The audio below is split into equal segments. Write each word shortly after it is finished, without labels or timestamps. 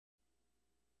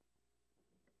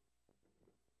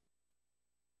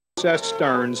S.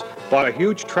 Stearns bought a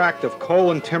huge tract of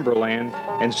coal and timberland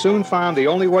and soon found the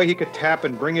only way he could tap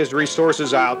and bring his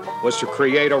resources out was to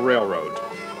create a railroad.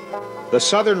 The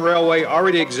Southern Railway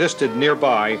already existed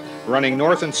nearby, running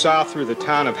north and south through the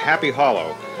town of Happy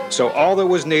Hollow, so all that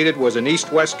was needed was an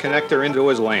east-west connector into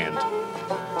his land.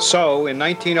 So, in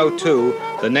 1902,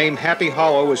 the name Happy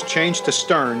Hollow was changed to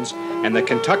Stearns, and the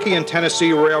Kentucky and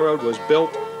Tennessee Railroad was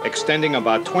built, extending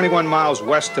about 21 miles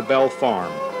west to Bell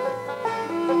Farm.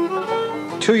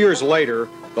 2 years later,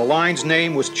 the line's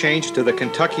name was changed to the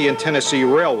Kentucky and Tennessee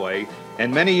Railway,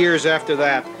 and many years after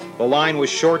that, the line was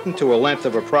shortened to a length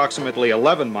of approximately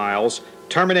 11 miles,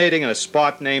 terminating in a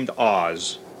spot named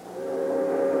Oz.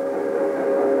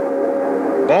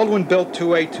 Baldwin built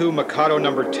 2A2 Mikado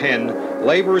No. 10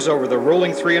 labors over the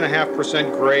ruling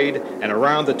 3.5% grade and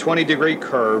around the 20-degree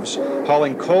curves,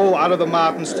 hauling coal out of the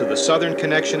mountains to the southern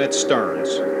connection at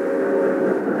Stearns.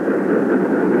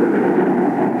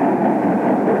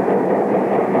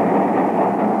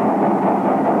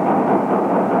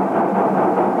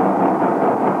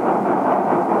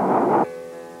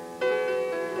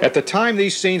 At the time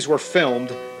these scenes were filmed,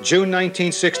 June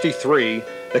 1963,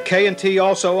 the K&T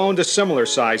also owned a similar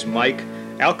size Mike,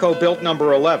 Alco built No.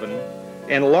 11,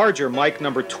 and a larger Mike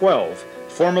No. 12,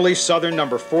 formerly Southern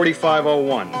No.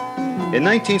 4501. In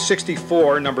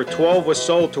 1964, No. 12 was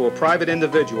sold to a private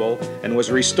individual and was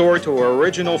restored to her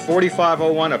original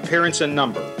 4501 appearance and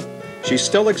number. She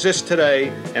still exists today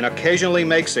and occasionally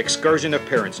makes excursion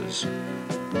appearances.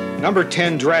 No.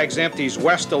 10 drags empties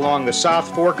west along the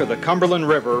South Fork of the Cumberland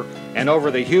River and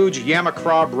over the huge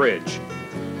Yamacraw Bridge.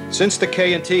 Since the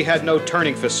K&T had no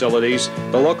turning facilities,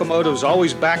 the locomotives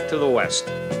always backed to the west.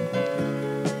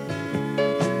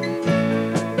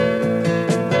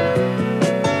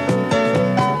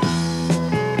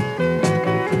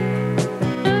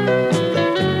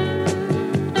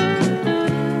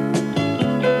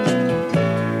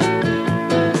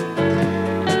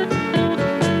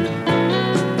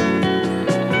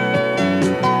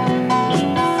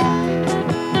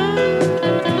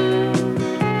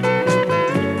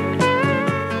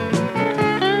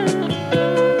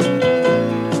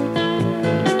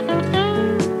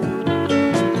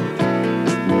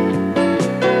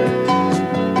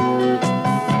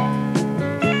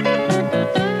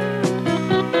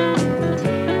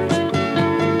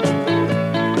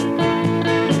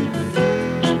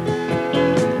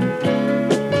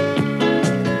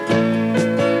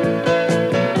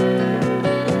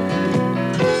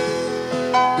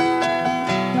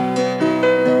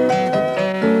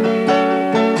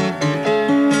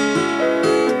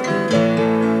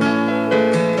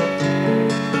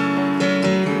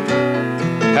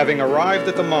 Having arrived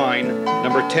at the mine,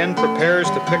 No. 10 prepares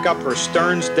to pick up her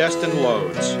Stearns destined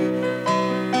loads.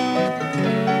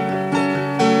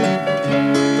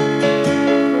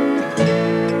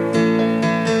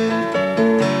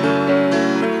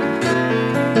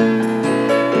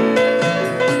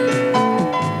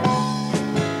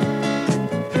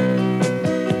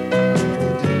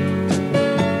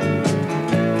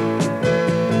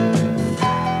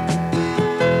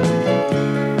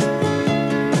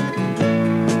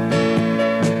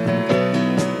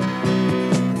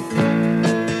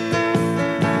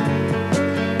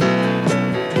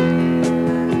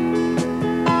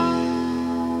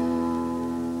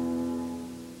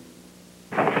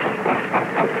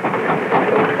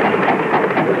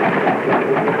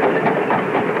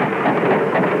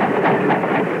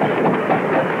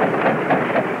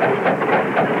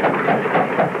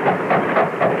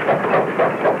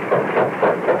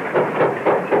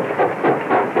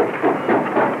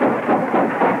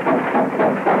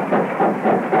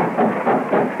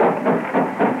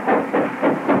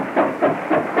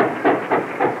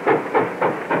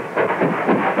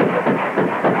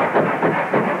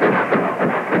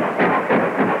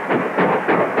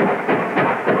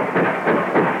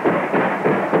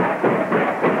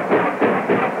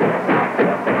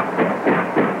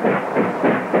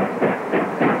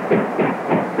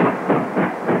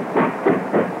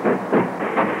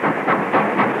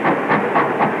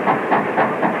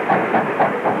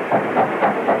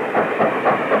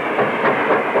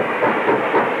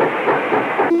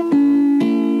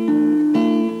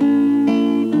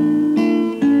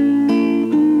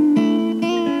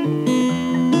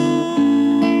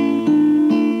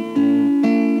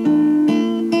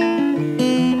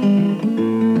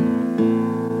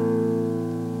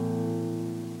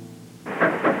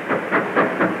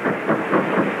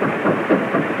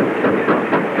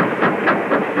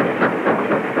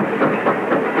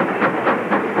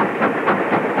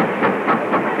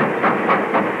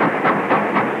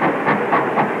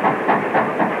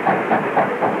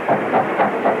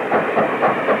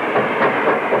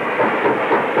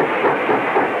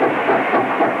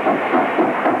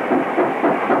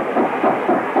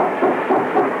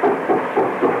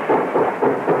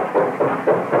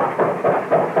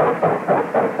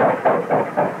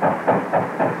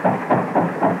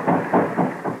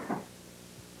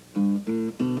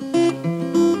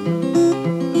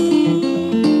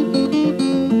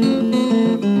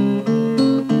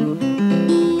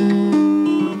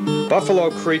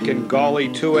 Buffalo Creek and Gauley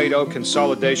 280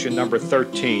 Consolidation Number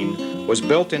 13 was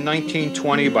built in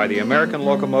 1920 by the American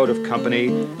Locomotive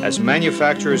Company as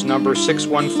manufacturer's number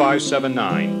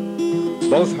 61579.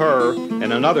 Both her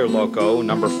and another loco,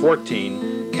 number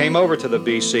 14, came over to the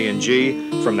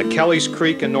BC&G from the Kelly's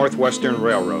Creek and Northwestern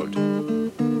Railroad.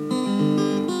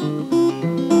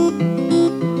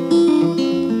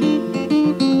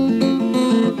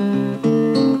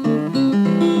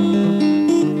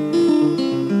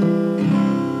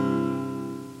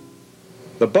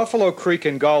 The Buffalo Creek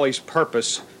and Gauley's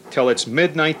purpose, till its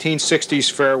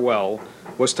mid-1960s farewell,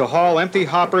 was to haul empty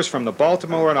hoppers from the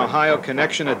Baltimore and Ohio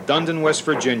connection at Dundon, West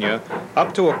Virginia,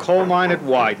 up to a coal mine at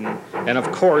Wyden, and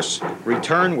of course,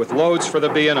 return with loads for the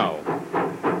B&O.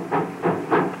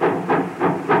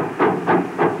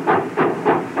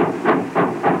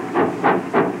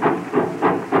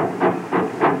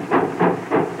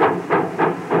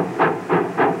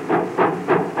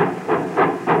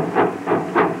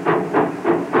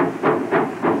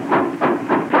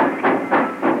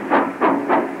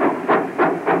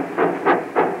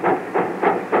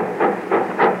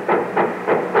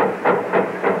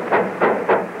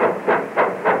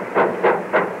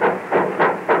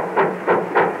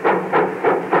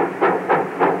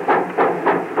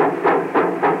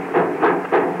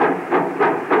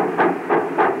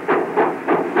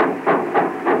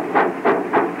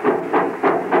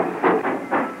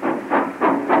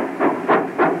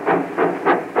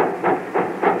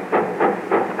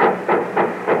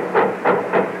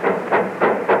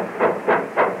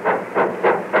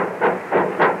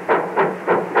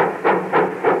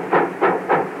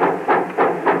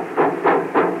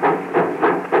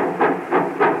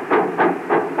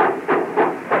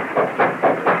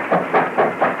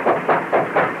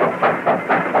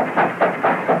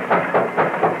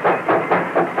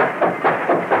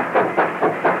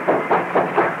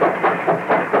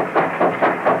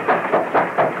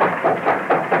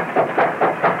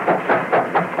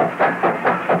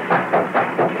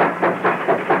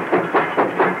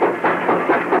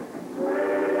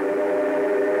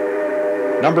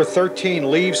 Number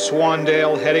 13 leaves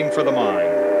Swandale heading for the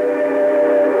mine.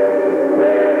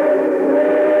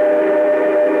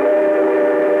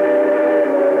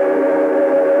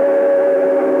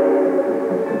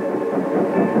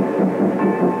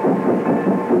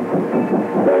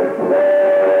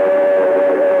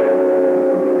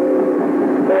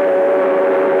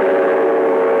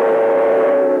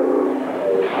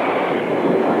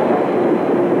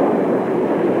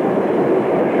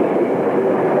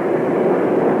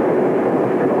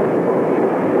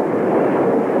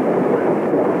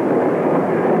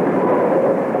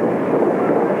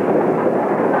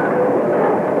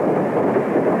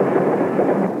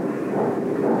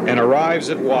 And arrives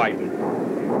at Wyden.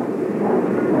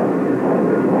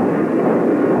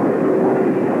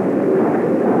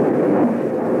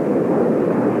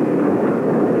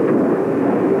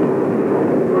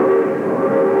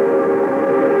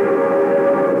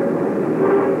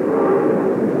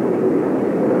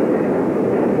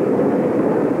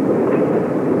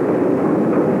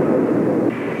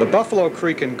 The Buffalo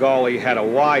Creek and Gauley had a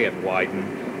Y at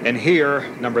Wyden, and here,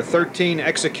 number 13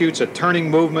 executes a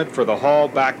turning movement for the haul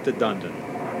back to Dundon.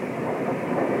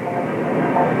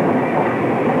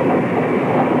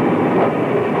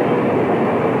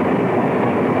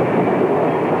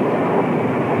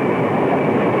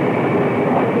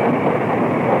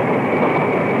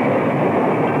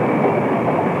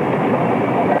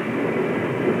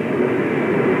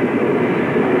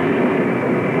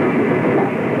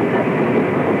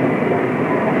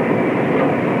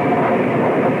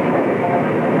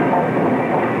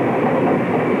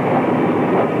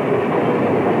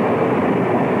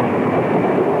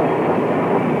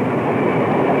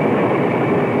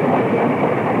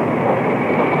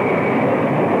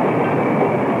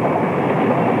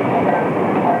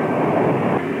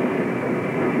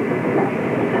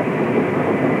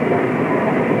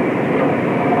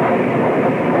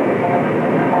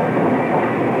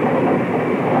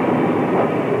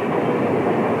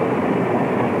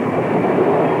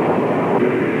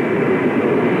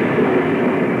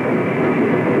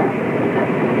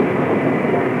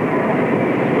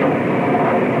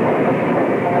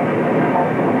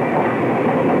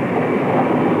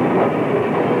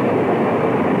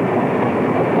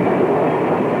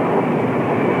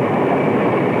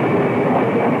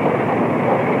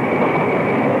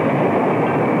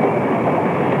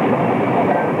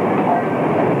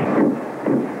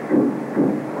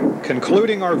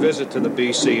 Concluding our visit to the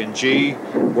BC&G,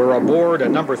 we're aboard a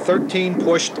number 13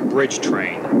 pushed bridge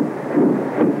train.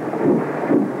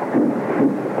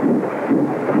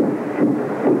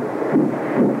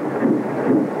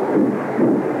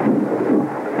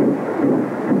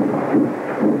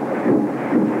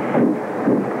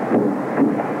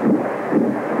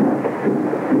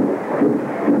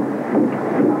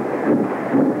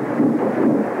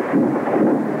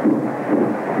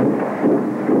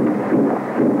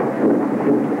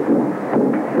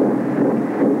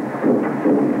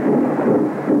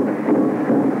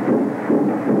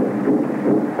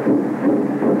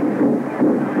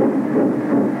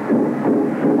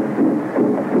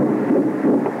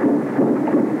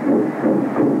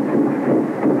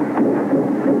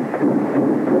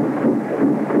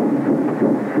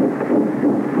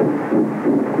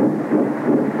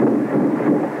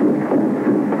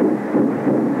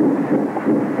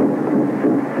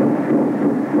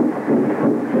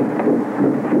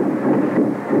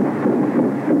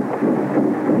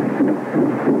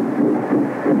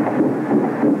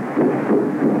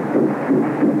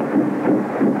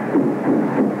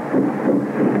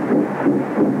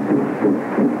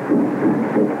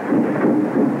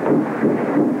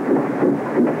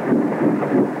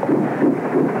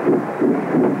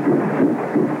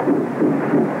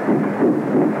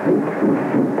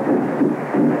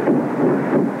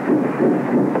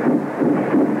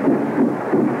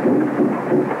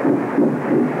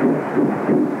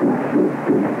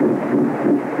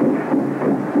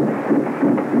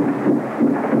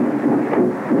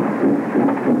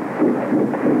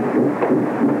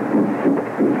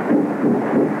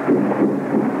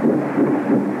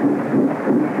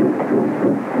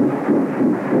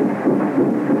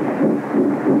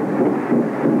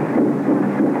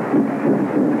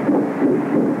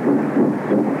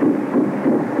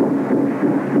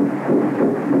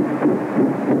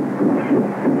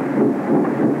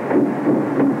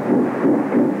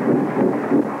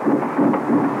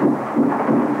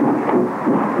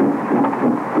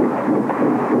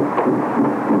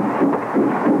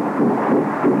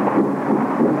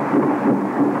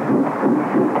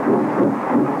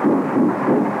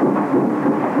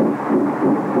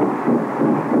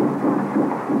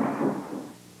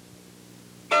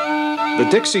 The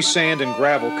Dixie Sand and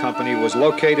Gravel Company was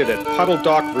located at Puddle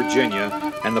Dock, Virginia,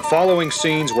 and the following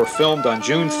scenes were filmed on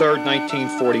June 3,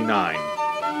 1949.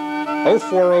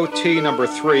 040T number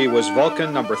 3 was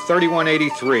Vulcan number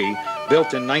 3183,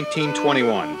 built in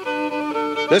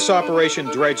 1921. This operation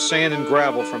dredged sand and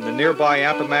gravel from the nearby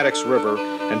Appomattox River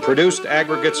and produced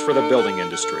aggregates for the building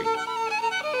industry.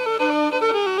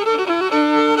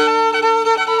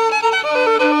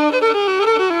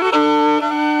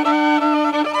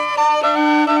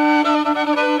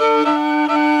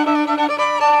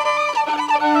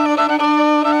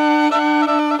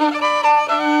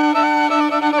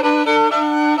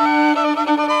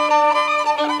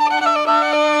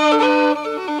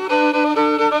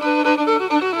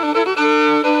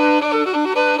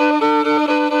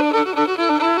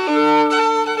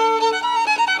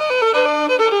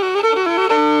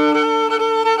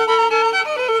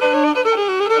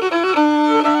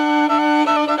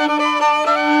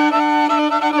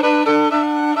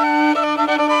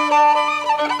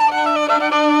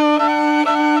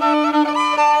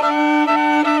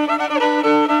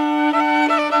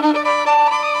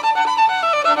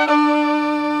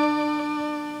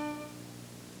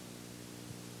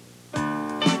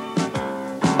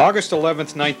 August 11,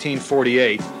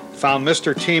 1948, found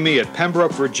Mr. Teamy at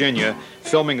Pembroke, Virginia,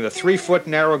 filming the 3-foot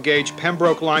narrow-gauge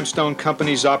Pembroke Limestone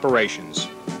Company's operations.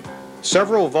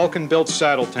 Several Vulcan-built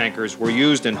saddle tankers were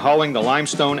used in hauling the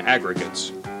limestone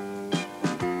aggregates.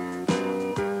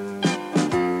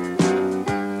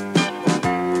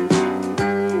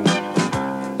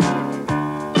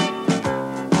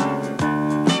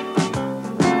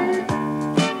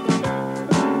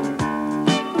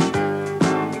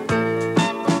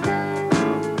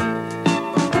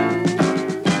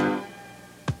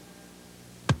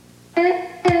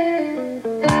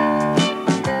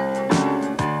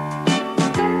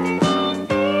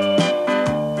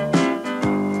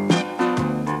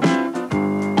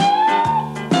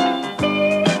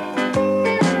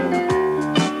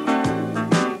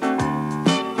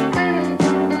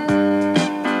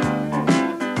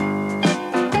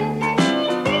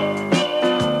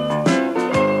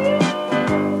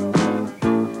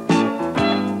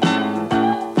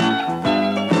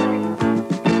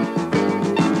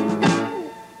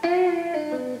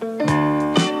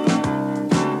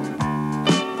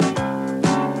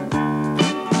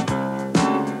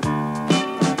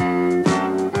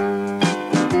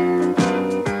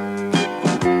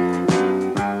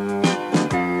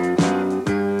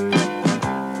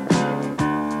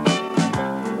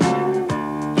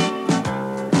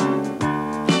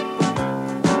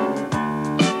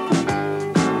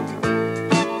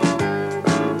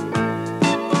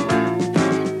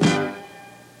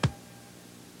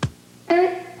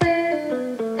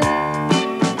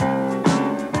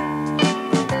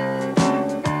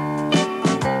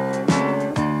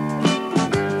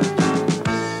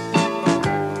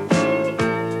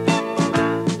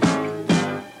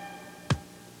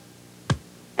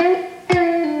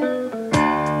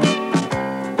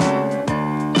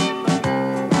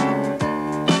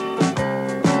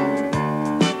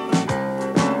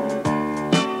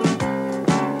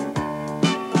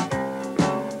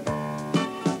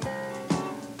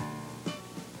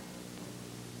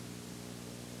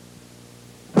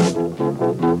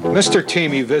 Mr.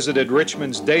 Teamy visited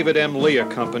Richmond's David M. Leah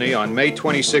Company on May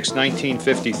 26,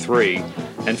 1953,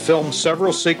 and filmed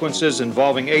several sequences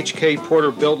involving H.K.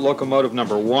 Porter-built locomotive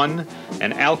number 1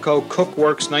 and Alco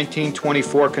Cookworks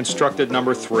 1924 constructed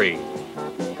number 3.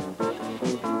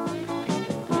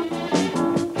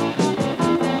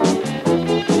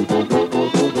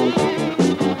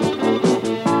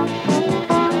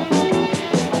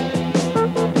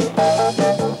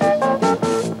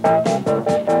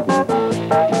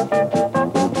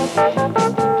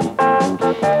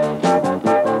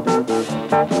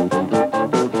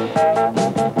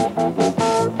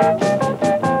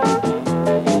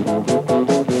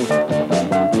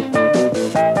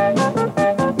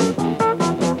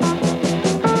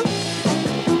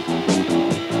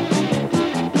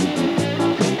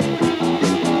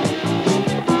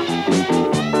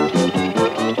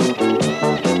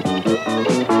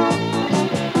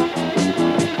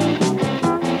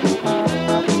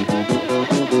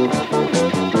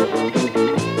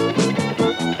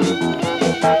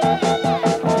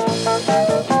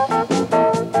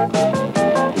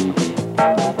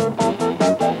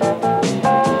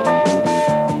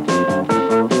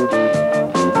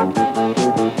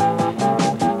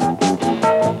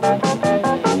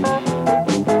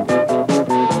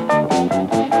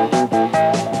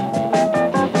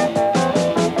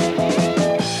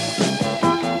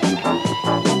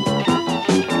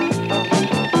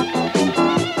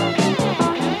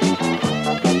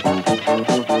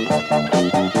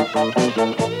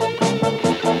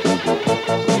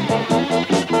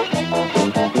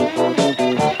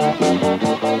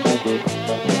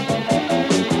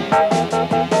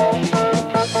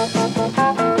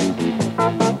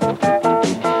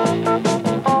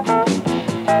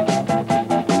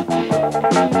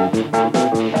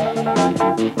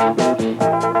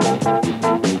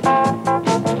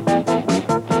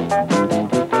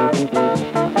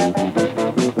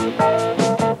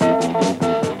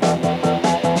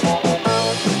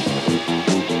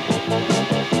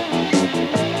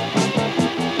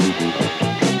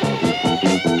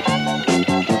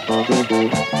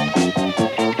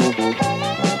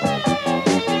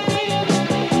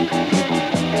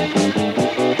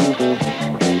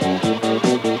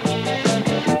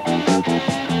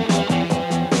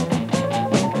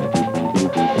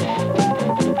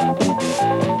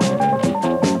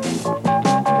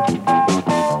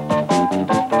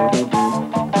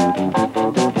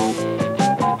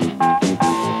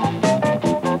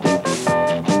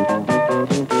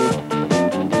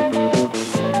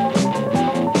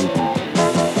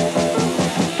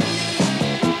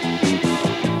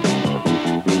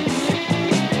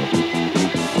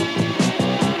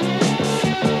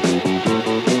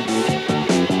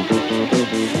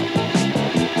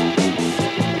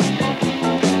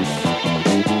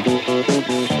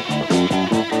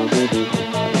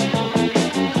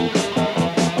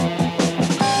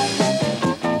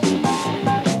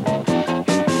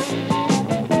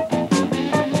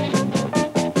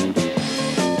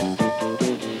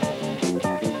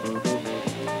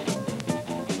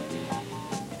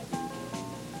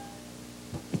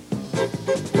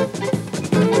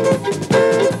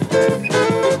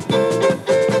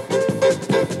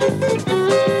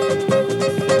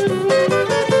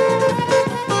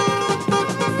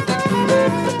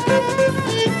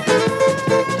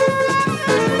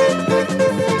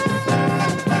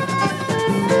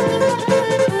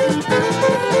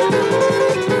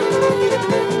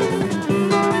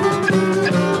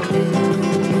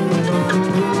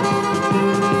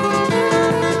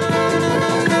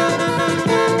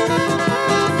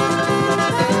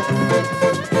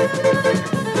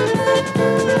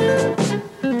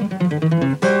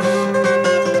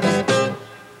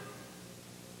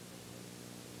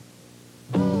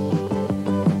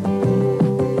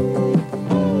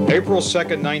 April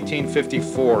 2nd,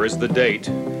 1954 is the date,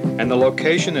 and the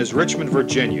location is Richmond,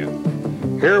 Virginia.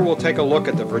 Here we'll take a look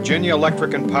at the Virginia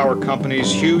Electric and Power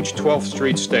Company's huge 12th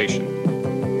Street station.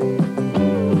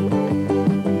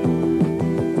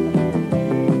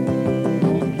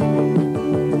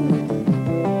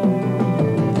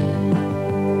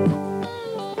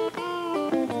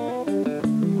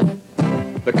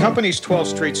 The company's 12th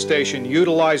Street station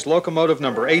utilized locomotive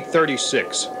number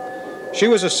 836. She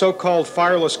was a so-called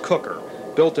fireless cooker,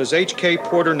 built as H.K.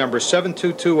 Porter number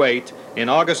 7228 in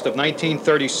August of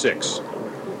 1936.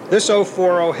 This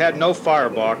 040 had no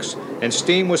firebox, and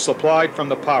steam was supplied from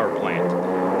the power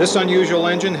plant. This unusual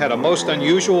engine had a most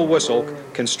unusual whistle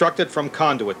constructed from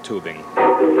conduit tubing.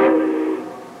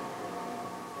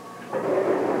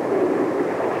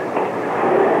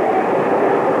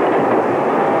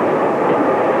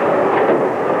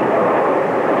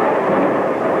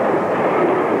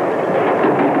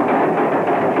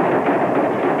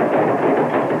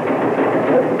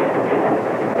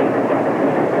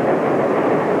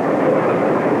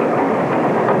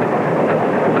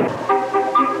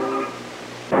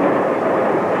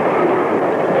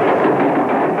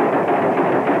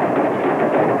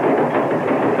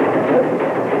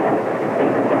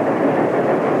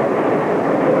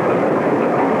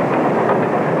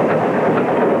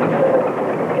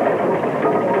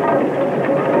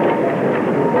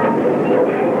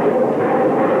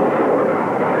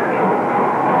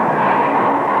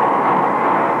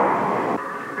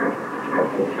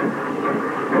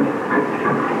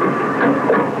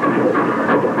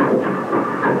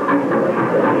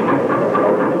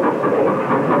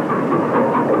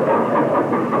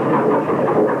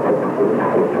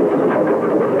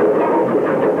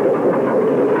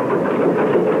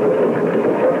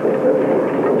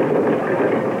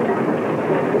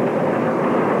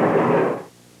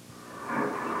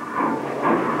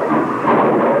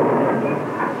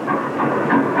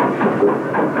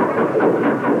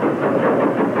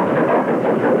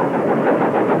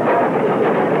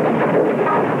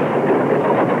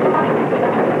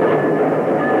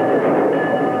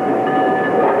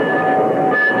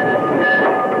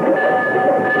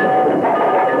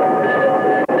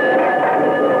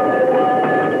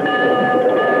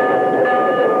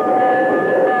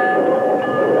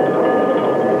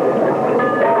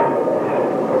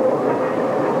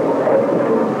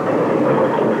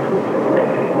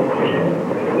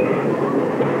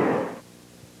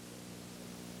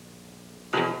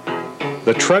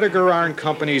 The Tredegar Iron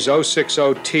Company's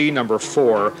 060T number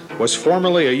 4 was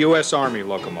formerly a U.S. Army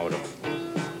locomotive.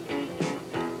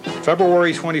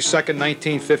 February 22,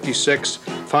 1956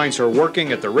 finds her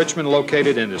working at the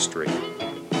Richmond-located industry.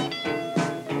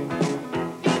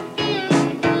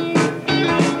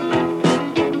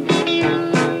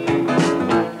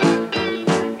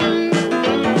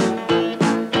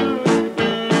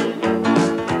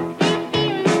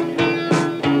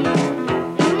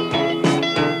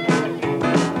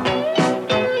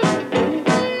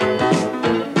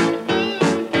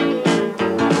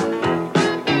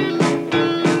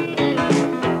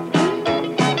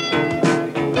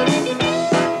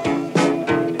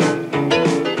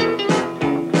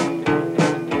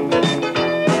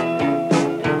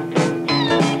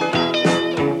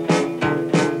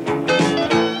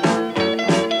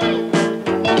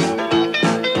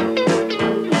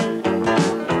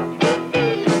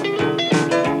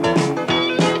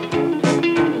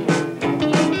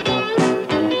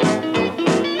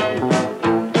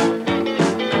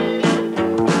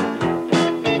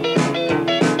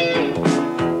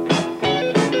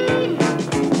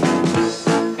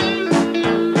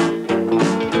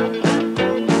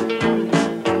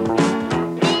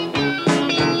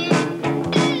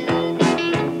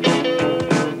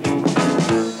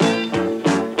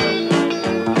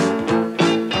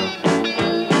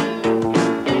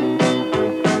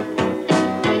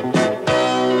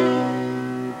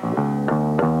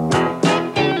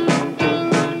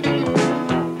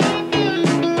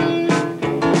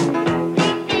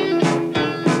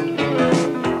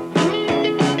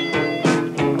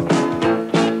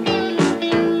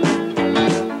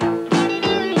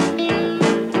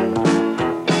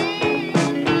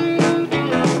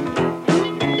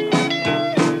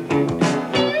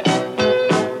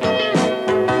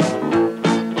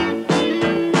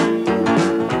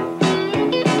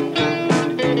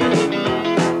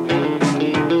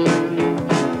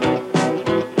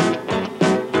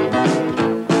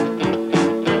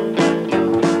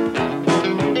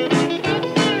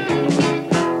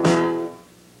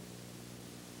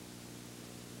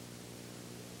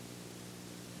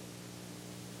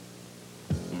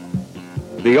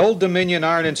 The Old Dominion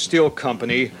Iron and Steel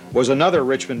Company was another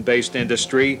Richmond-based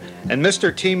industry, and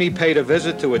Mr. Teamy paid a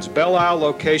visit to its Belle Isle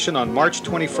location on March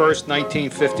 21,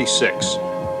 1956.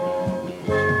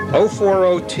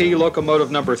 040T locomotive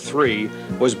number 3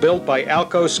 was built by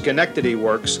Alco Schenectady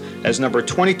Works as number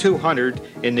 2200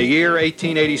 in the year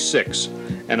 1886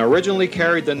 and originally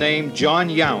carried the name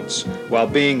John Younce while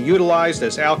being utilized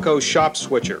as Alco's shop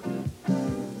switcher.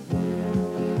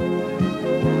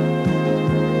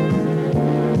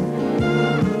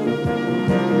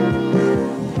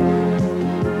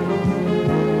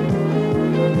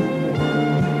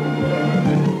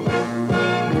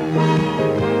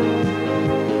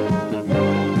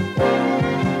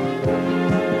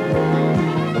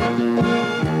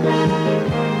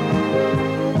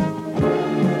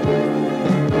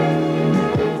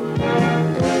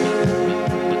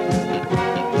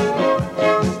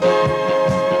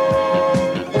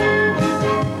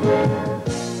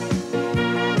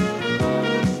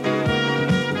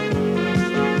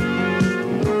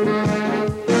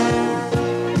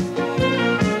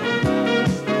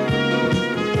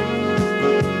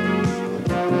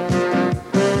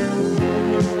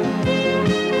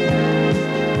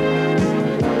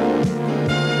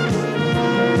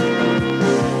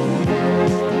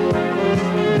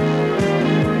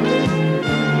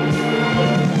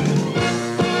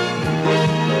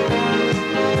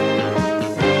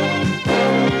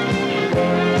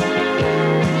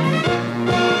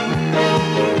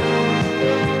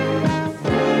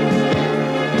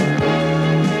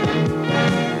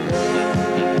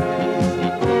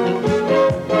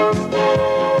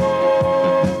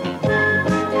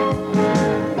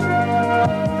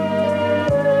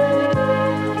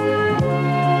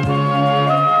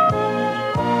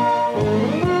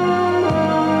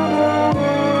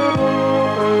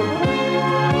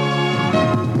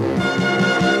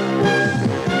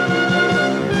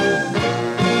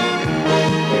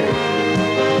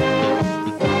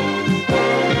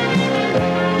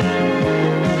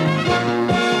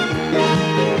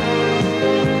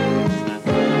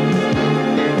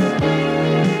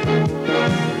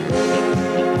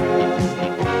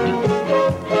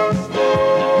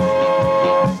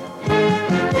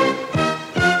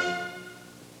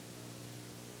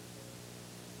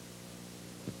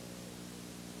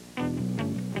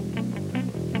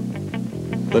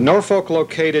 The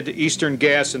Norfolk-located Eastern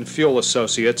Gas and Fuel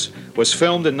Associates was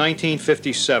filmed in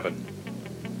 1957.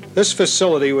 This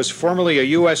facility was formerly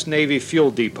a U.S. Navy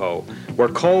fuel depot where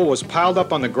coal was piled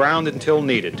up on the ground until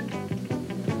needed.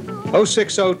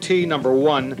 060T number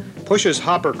 1 pushes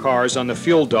hopper cars on the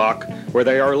fuel dock where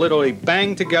they are literally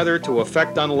banged together to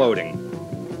effect unloading.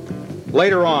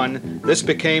 Later on, this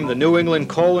became the New England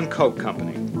Coal and Coke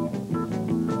Company.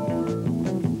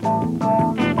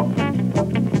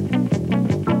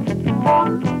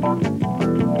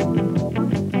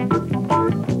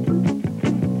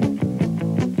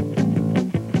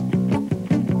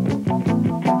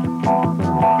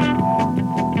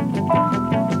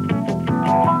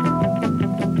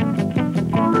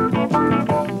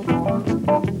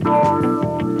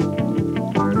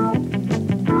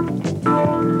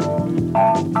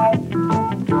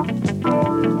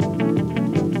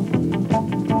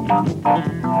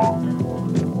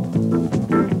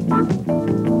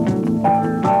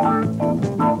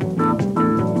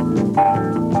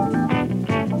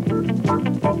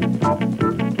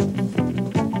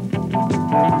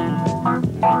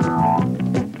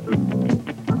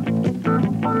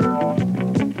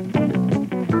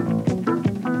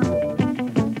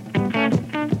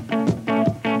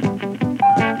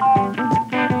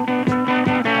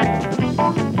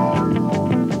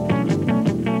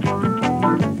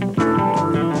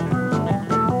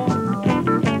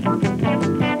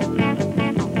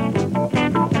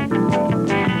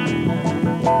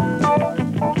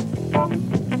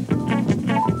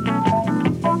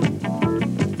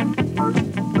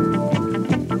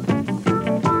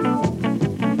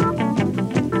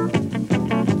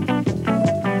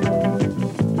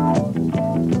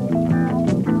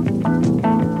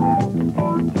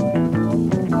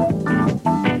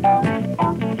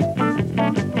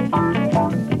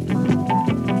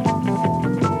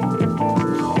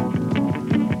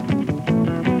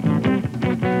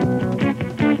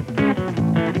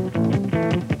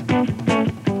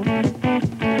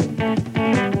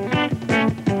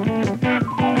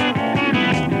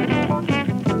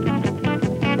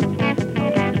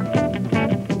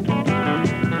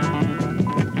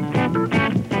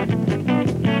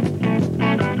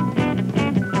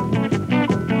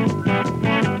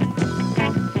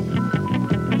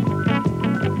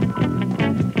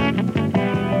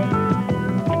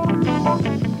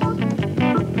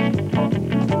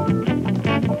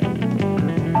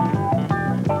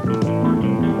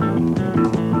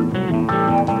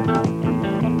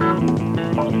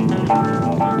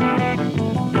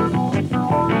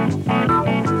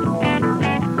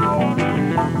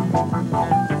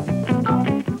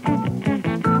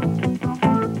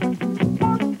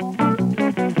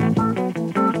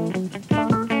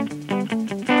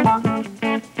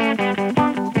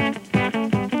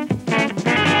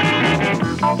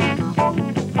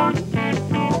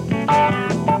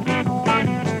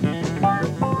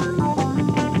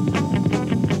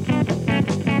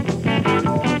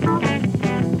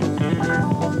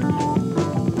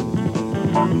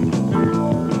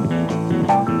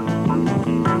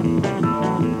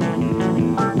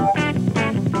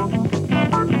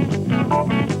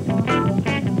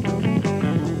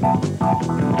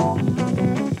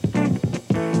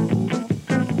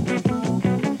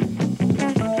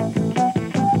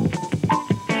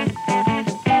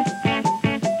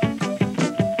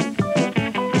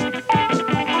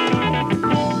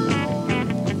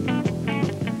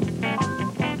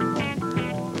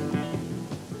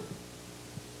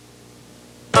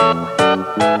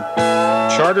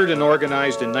 Chartered and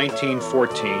organized in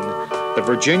 1914, the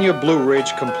Virginia Blue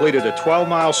Ridge completed a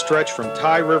 12-mile stretch from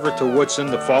Tye River to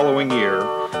Woodson the following year,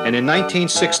 and in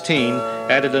 1916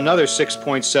 added another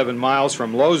 6.7 miles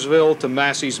from Lowesville to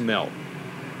Massey's Mill.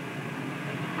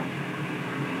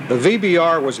 The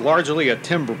VBR was largely a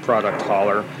timber product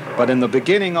hauler, but in the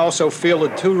beginning also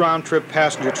fielded 2 round-trip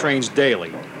passenger trains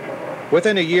daily.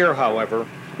 Within a year, however,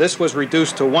 this was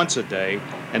reduced to once a day,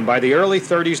 and by the early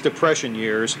 30s Depression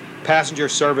years, passenger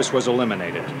service was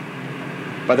eliminated.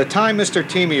 By the time Mr.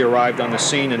 Teamy arrived on the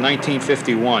scene in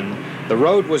 1951, the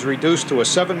road was reduced to a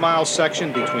 7-mile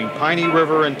section between Piney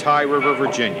River and Tye River,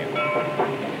 Virginia.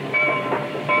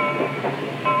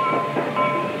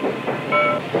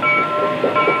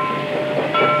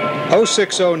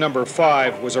 .060 No.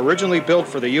 5 was originally built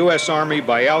for the U.S. Army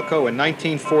by Alco in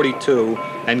 1942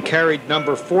 and carried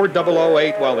number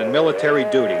 4008 while in military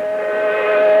duty.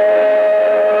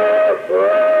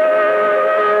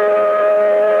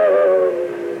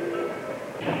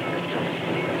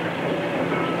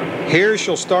 Here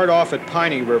she'll start off at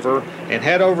Piney River and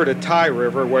head over to Tye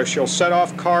River, where she'll set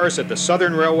off cars at the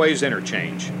Southern Railway's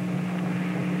interchange.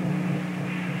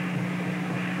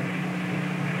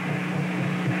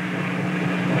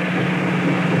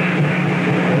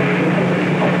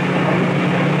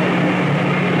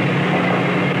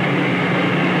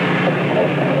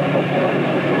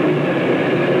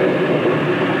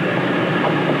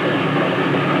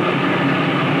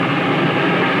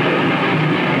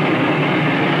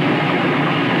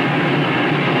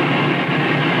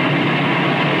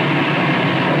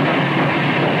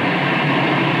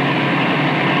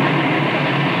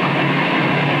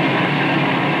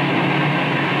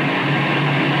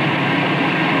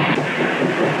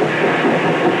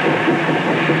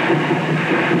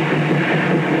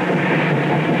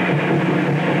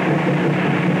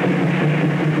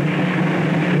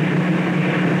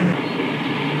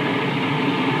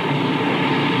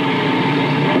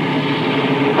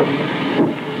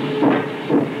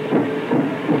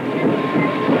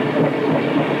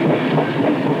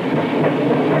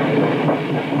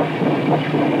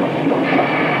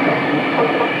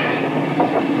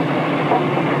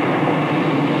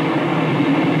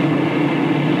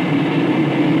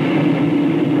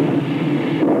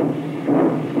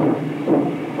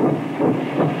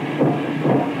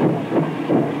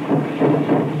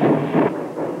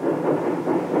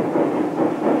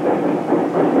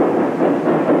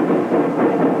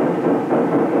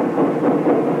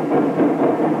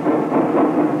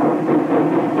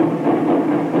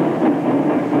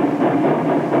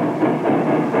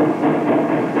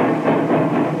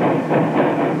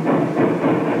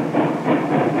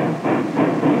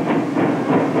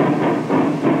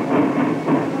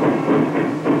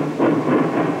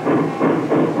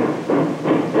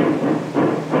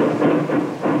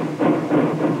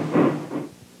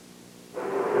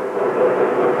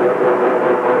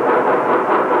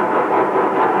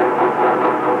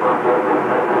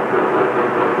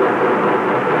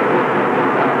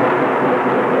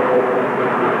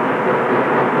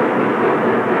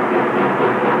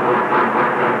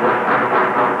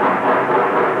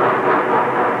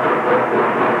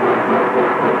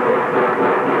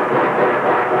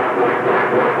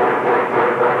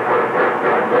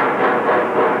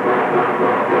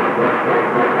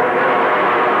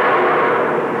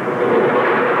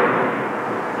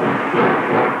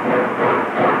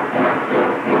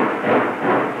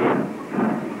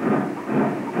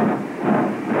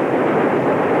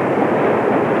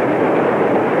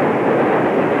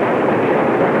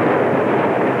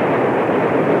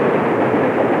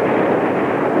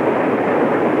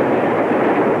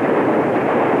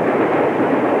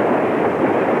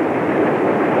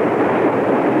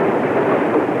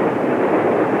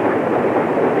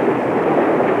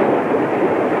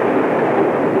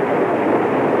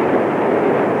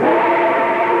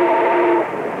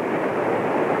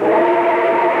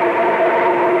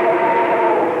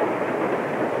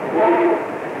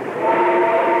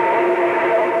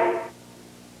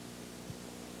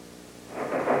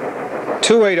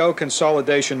 .280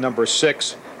 Consolidation number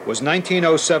 6 was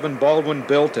 1907 Baldwin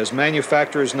built as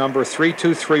manufacturer's number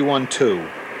 32312.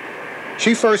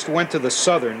 She first went to the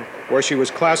Southern, where she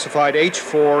was classified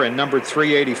H4 and numbered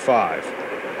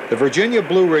 385. The Virginia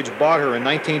Blue Ridge bought her in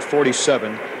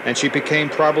 1947, and she became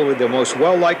probably the most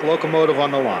well-liked locomotive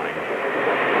on the line.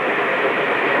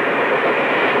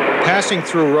 Passing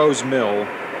through Rose Mill,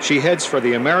 she heads for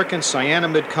the American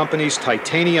Cyanamid Company's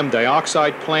titanium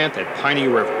dioxide plant at Piney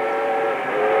River.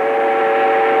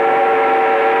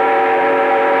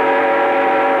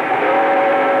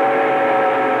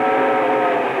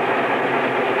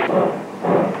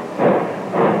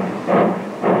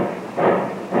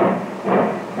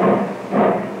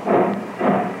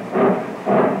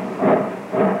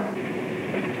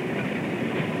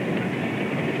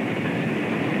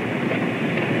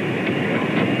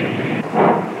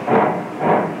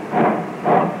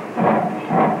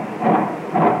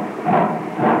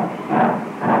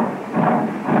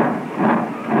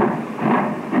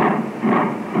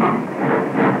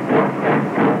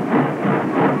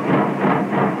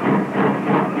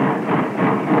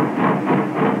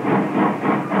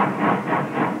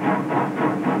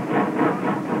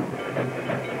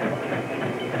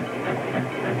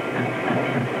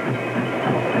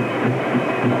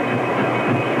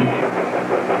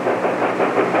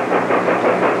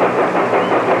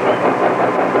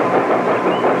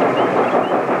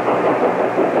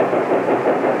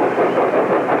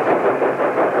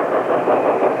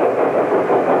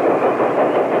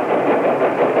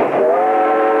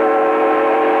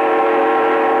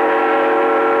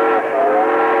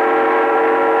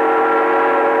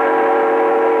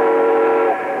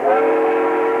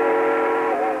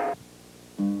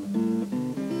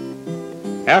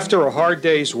 After a hard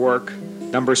day's work,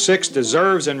 number 6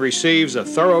 deserves and receives a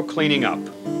thorough cleaning up.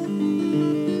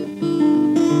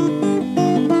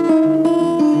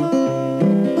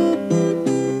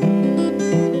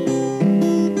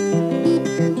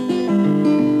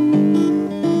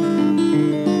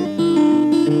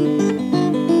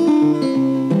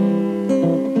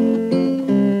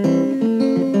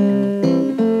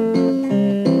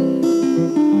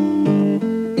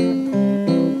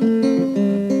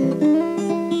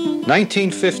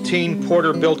 (1915)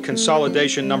 Porter-built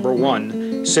Consolidation number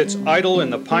 1 sits idle in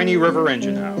the Piney River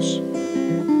engine house.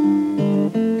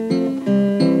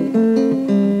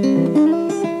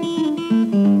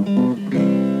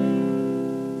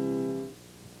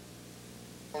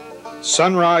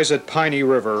 Sunrise at Piney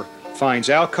River finds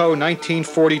Alco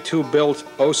 1942 built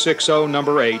 060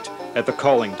 number 8 at the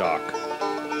coaling dock.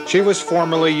 She was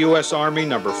formerly U.S. Army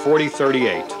number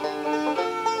 4038.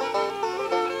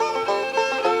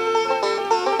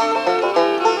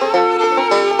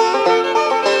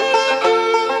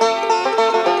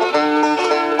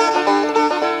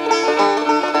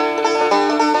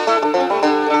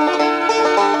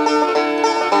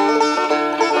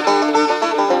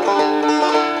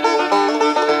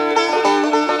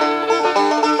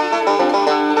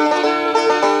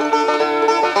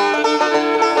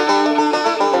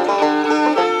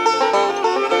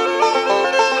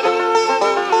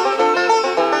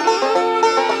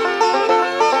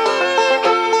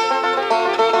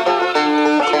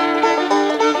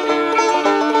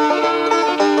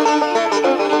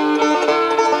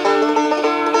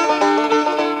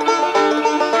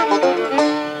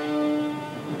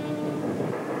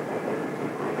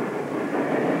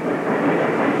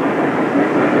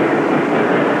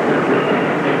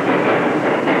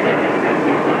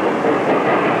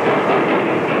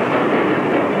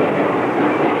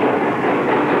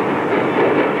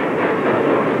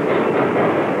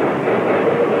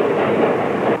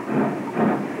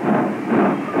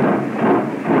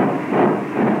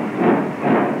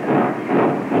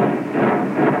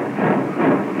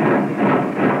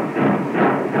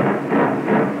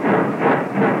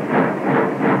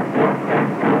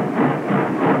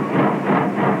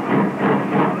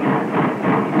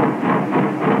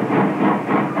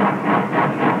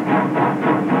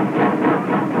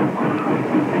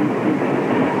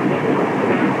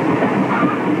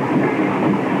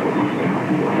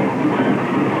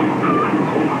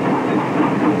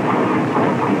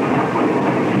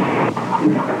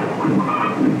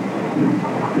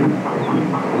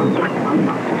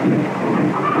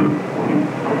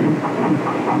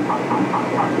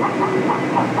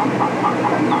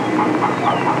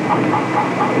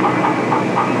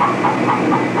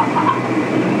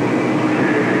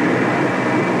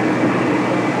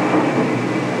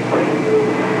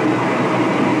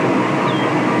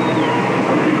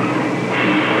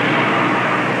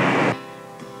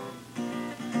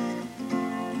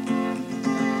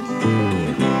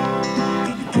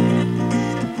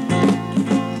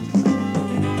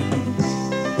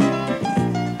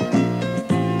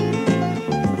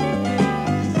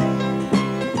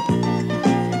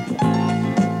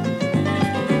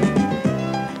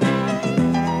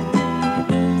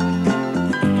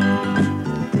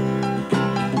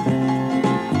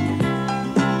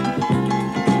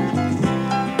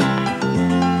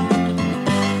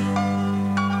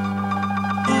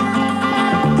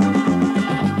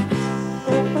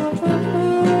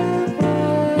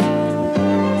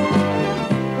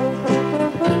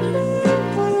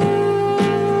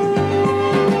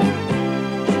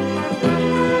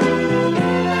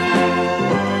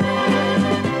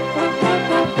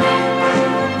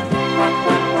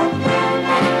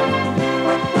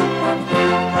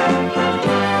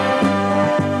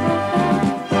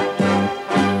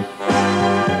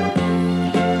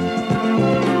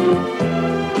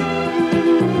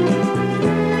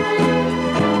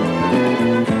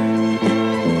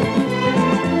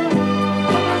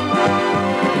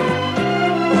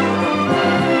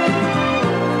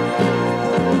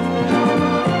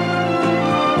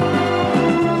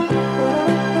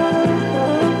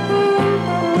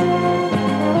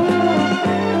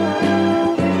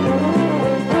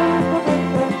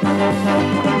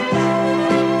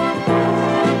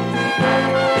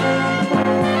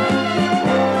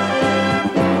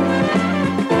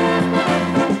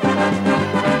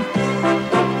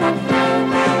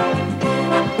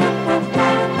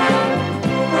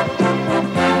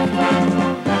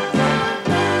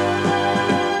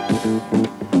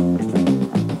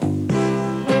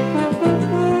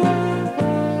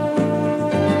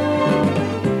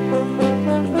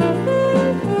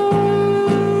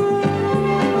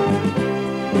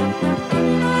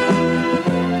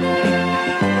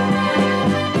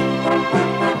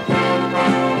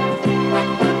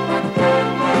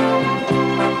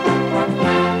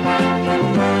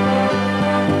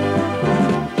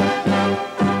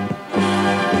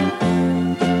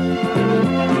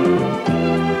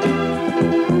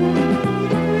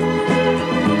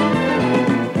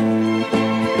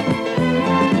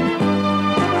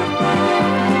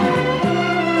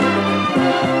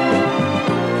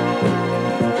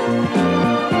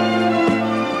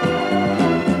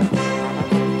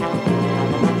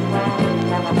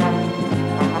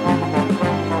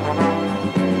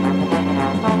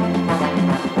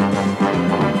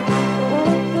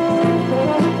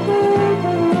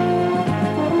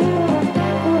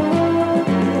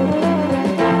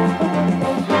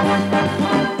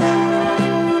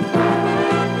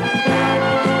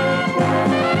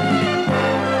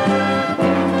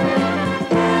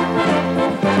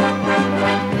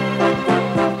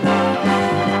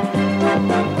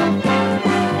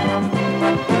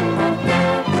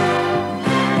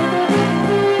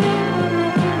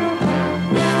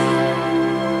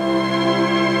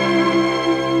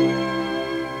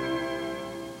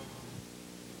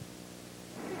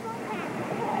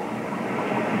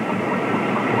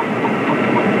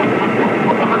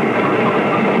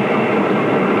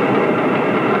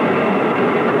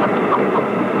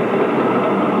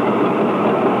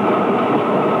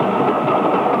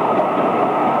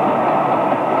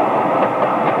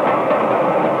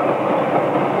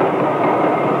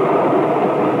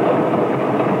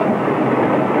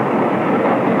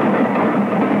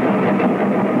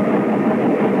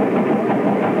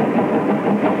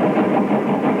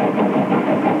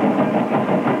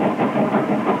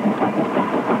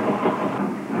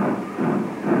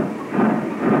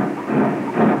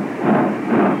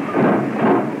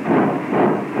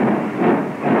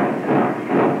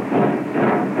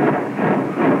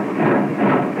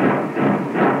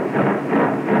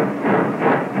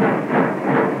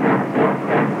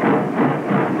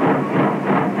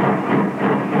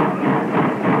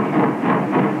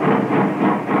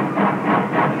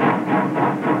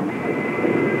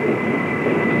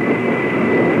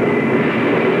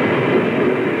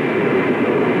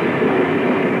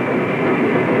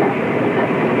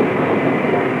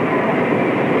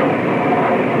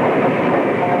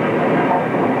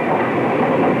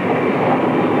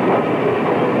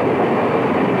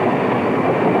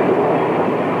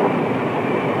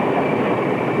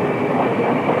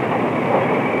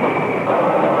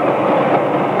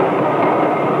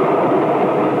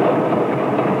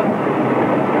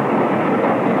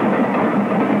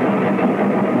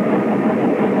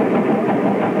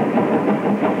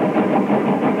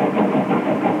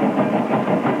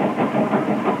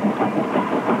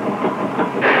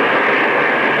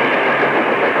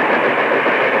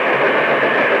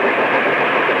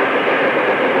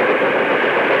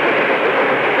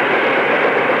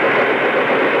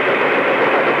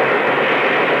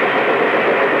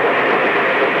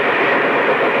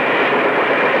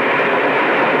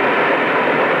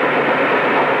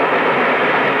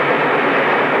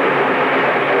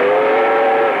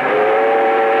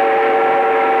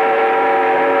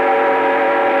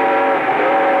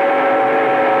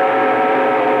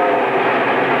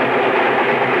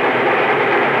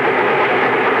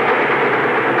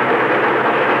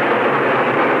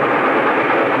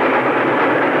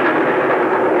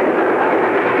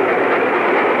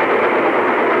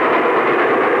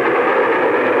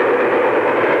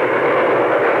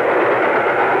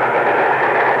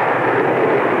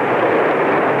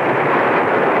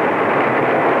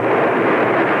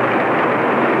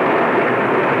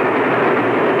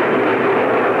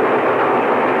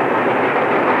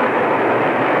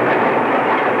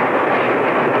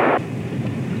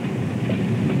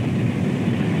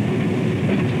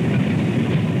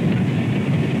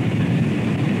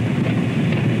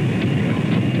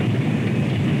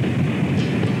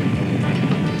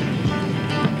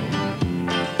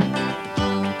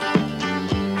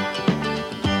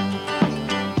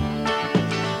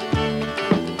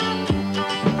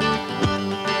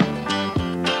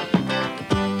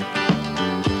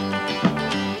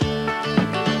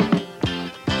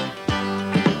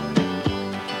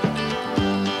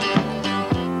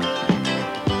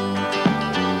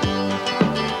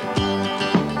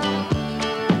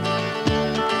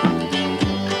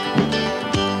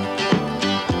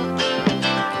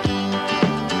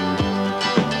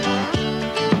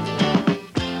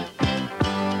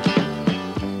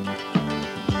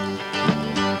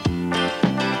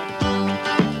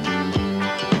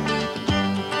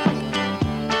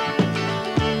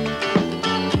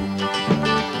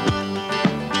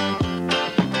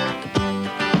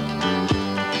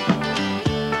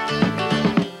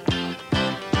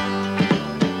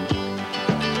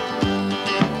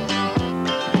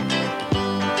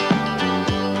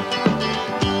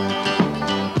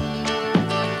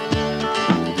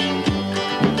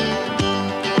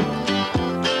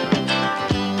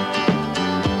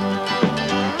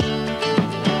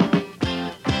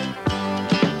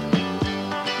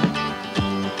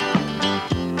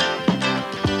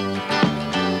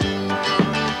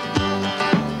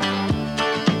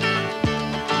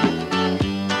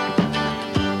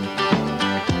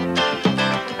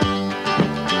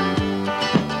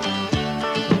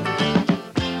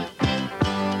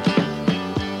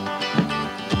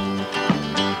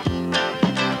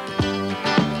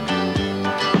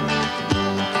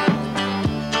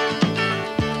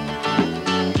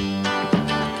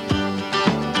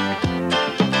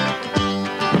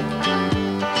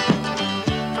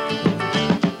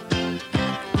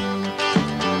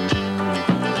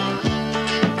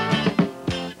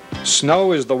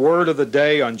 Snow is the word of the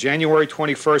day on January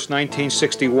 21st,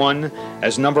 1961,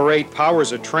 as number 8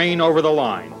 powers a train over the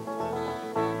line.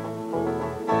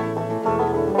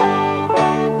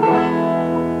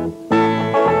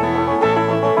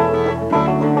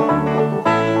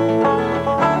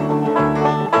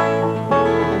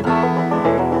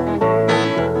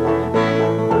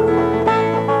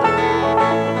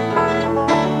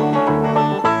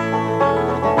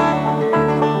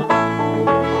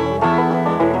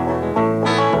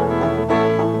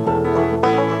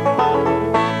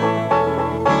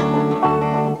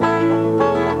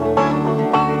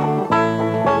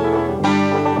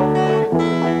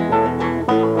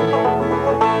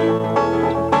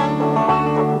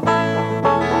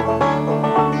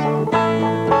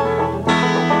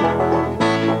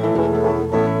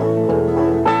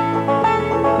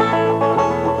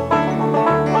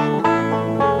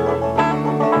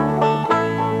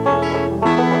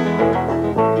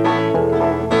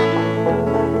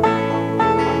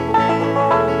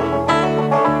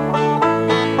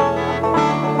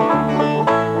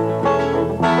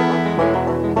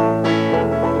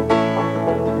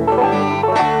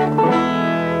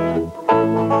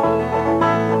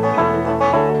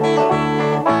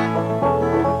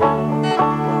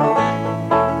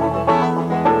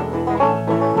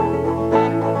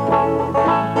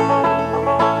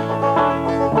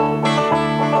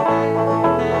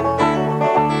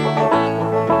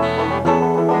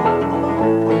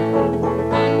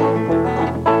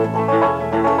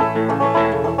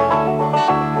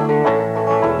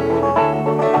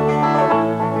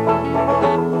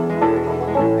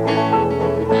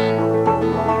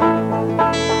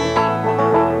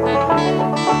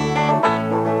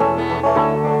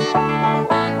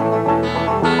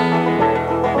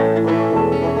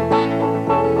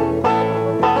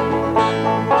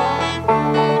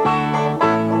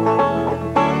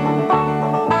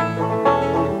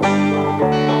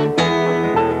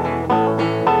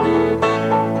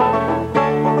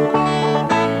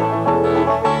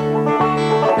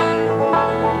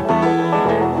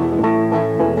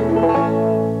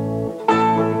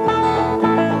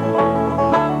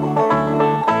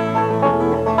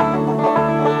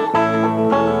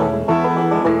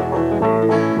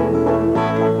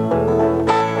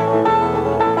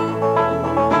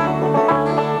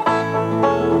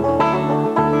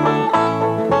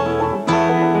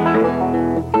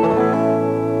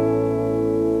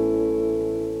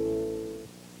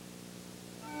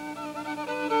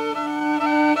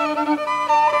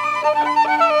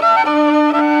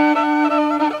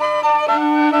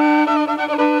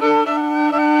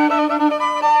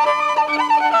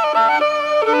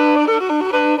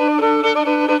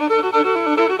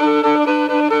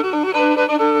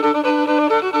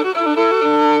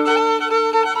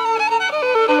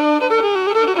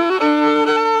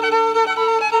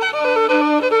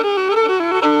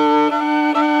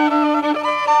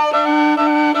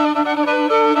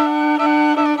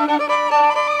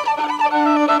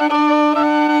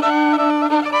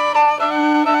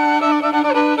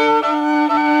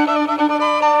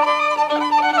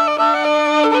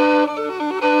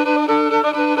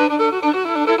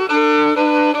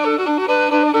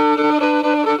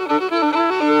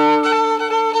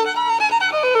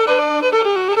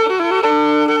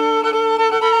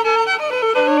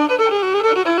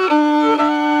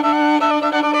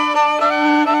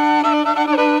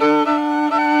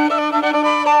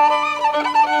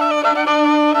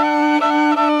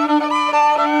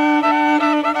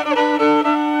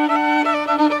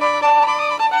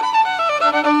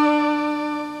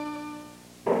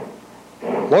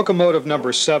 Locomotive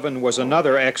number 7 was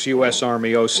another ex-U.S.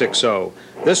 Army 060,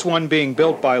 this one being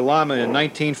built by Lama in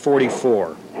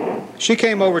 1944. She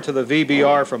came over to the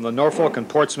VBR from the Norfolk and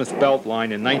Portsmouth Belt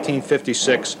Line in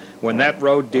 1956 when that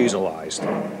road dieselized.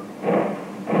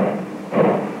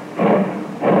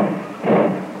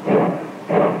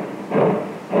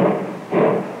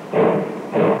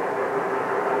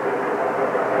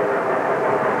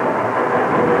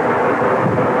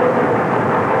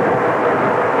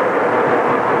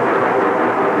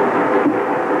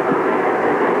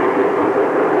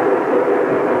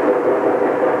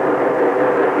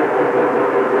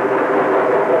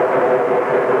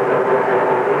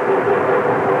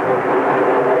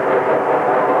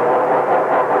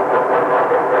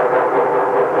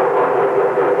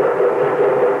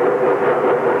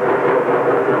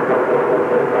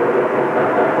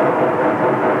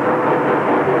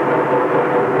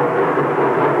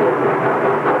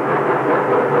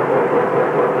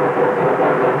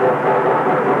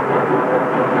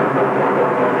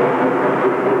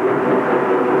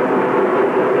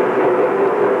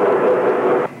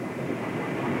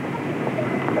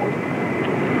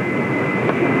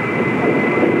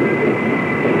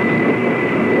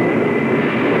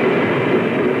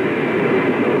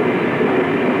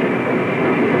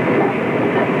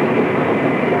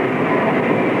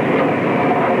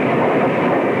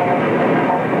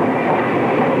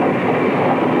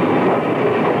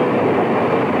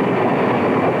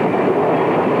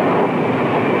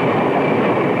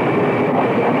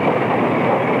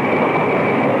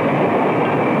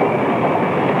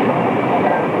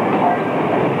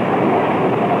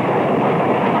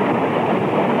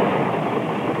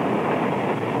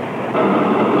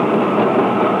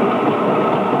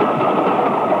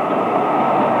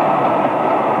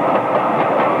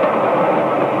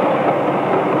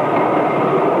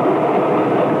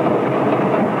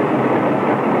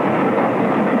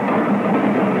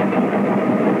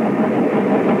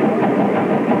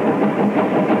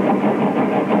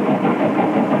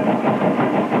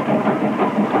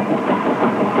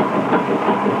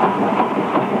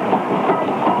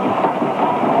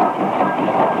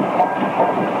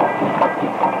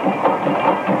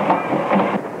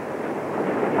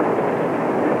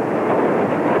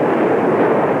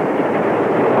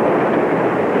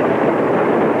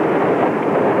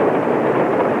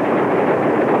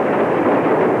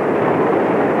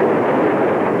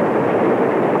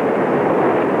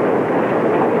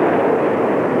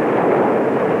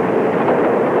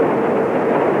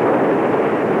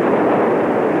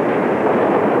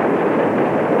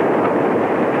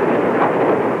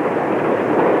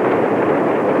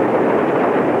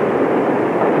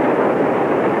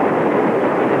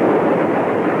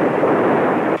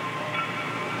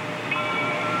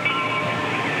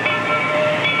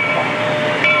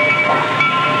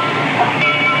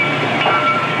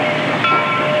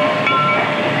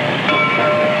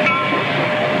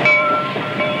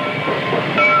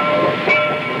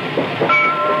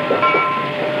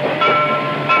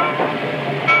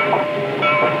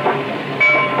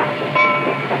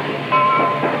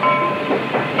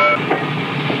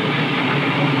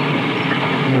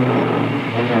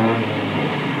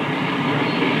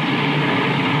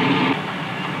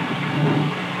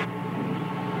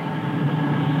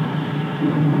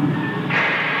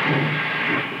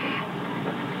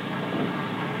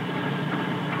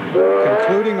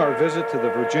 Concluding our visit to the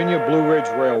Virginia Blue Ridge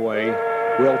Railway,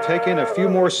 we'll take in a few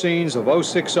more scenes of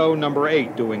 060 number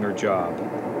 8 doing her job.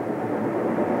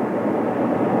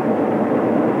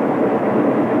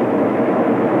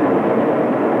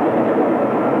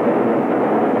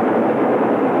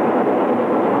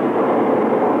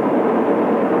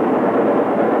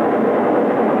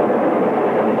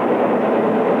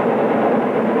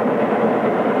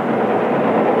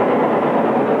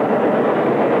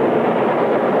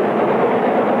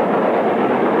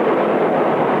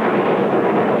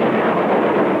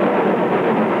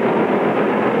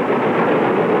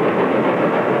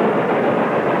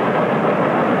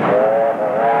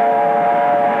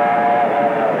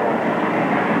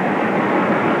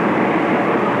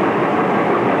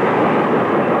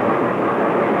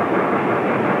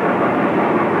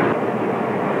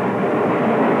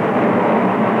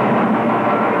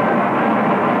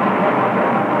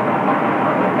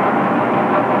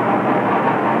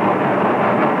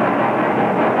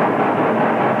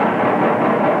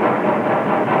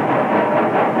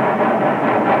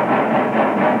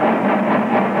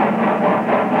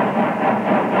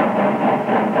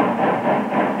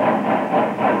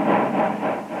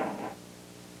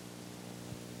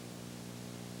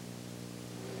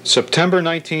 September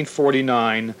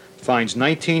 1949 finds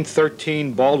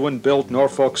 1913 Baldwin-built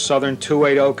Norfolk Southern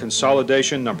 280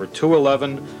 Consolidation number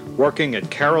 211 working at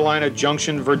Carolina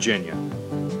Junction, Virginia.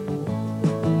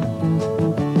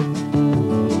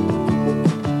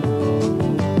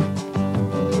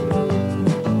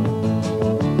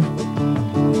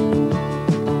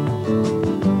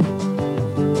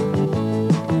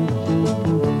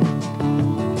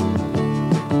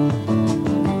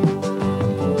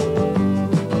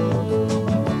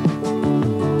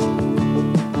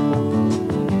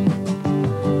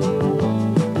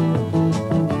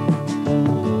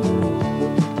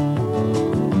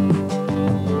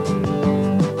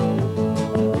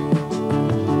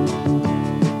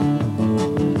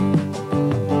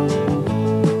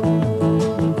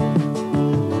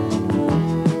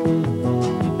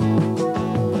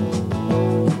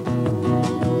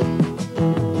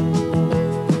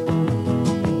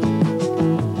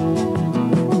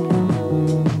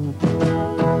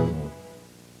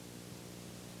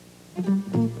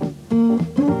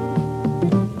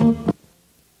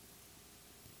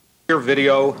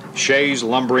 Video, Shays,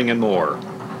 Lumbering, and More.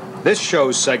 This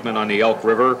show's segment on the Elk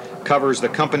River covers the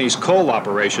company's coal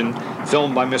operation,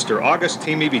 filmed by Mr. August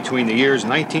Teamy between the years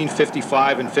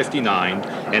 1955 and 59,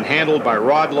 and handled by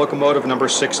Rod Locomotive number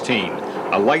 16,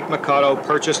 a light Mikado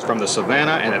purchased from the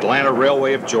Savannah and Atlanta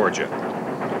Railway of Georgia.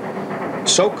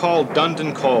 So-called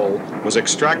Dundon coal was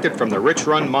extracted from the Rich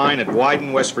Run mine at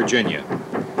Wyden, West Virginia.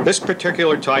 This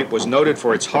particular type was noted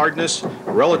for its hardness,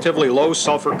 relatively low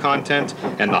sulfur content,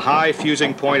 and the high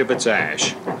fusing point of its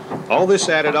ash. All this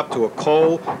added up to a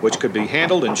coal which could be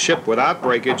handled and shipped without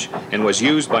breakage and was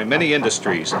used by many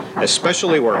industries,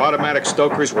 especially where automatic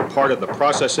stokers were part of the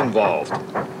process involved.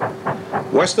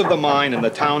 West of the mine in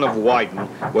the town of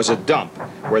Wyden was a dump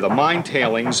where the mine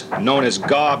tailings, known as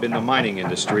gob in the mining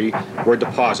industry, were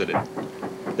deposited.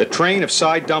 The train of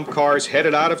side dump cars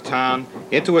headed out of town,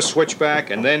 into a switchback,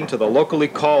 and then to the locally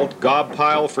called gob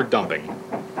pile for dumping.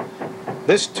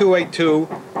 This 282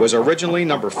 was originally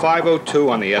number 502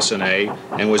 on the SNA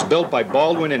and was built by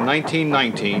Baldwin in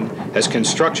 1919 as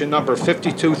construction number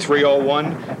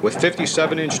 52301 with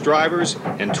 57-inch drivers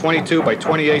and 22 by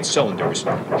 28 cylinders,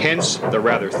 hence the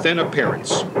rather thin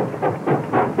appearance.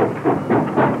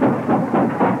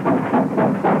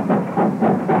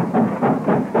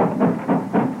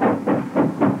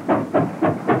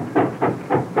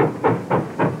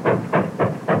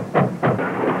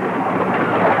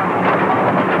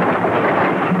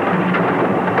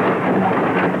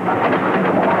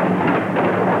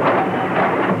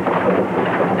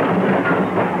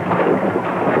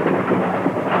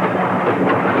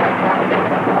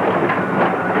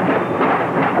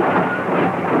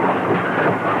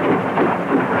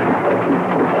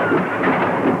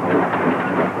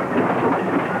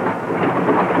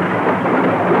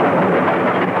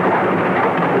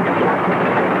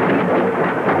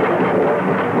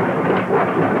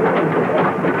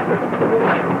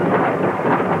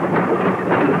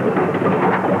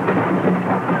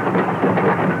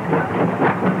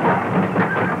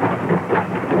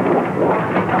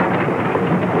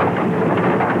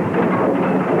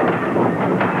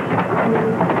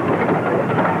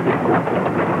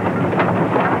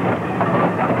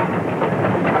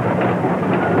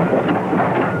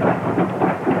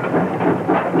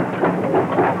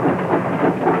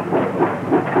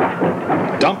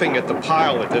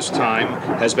 pile at this time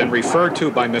has been referred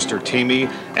to by Mr.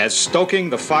 Teamy as stoking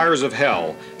the fires of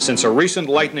hell, since a recent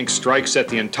lightning strike set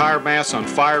the entire mass on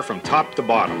fire from top to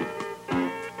bottom.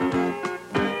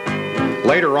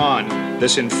 Later on,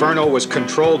 this inferno was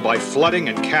controlled by flooding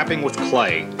and capping with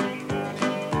clay.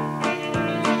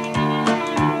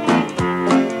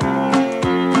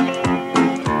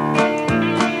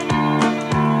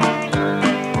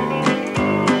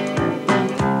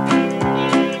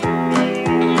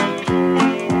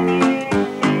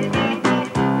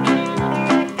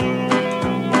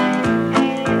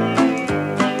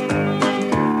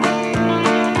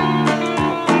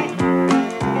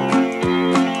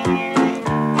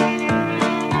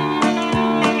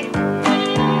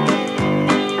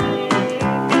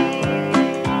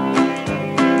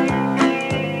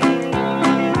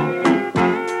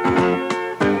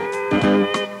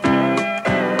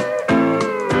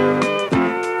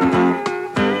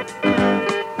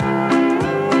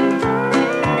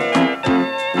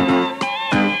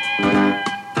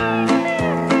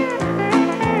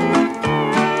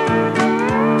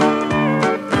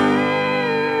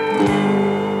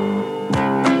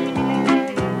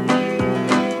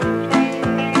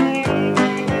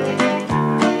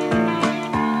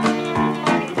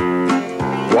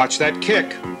 Watch that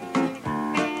kick.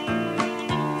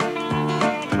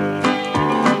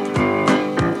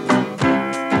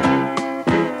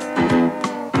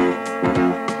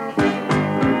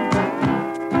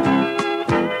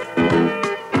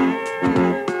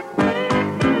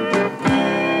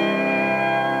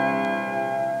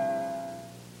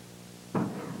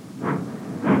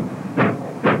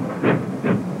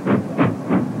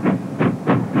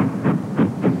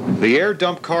 The air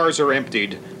dump cars are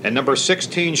emptied, and number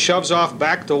 16 shoves off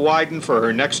back to Wyden for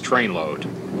her next train load.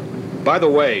 By the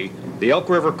way, the Elk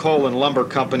River Coal and Lumber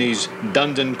Company's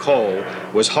Dundon Coal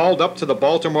was hauled up to the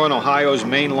Baltimore and Ohio's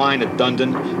main line at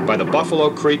Dundon by the Buffalo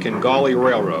Creek and Gauley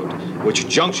Railroad, which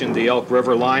junctioned the Elk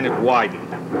River line at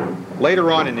Wyden.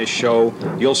 Later on in this show,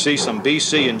 you'll see some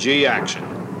BC and G action.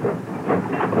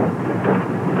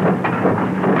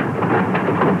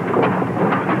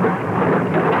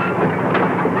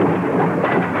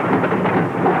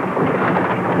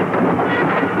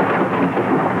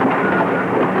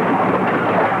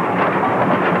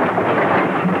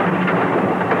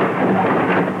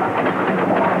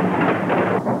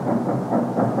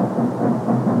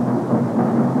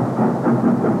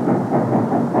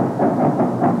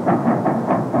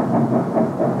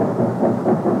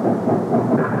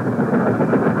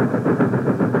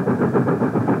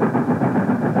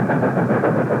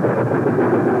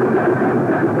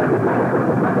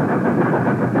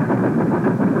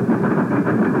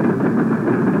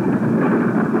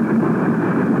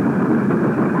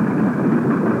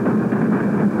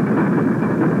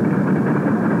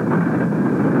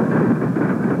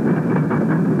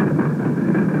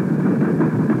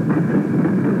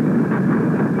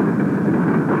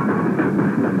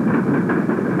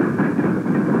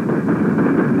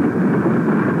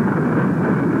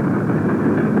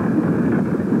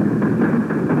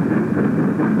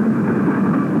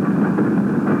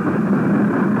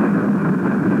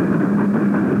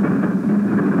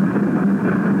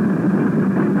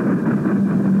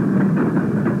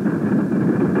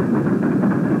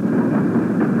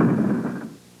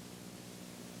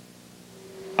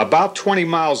 About 20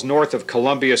 miles north of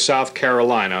Columbia, South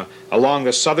Carolina, along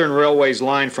the Southern Railway's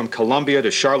line from Columbia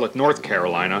to Charlotte, North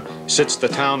Carolina, sits the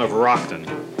town of Rockton.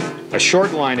 A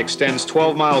short line extends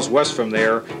 12 miles west from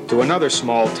there to another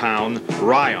small town,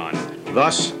 Ryon,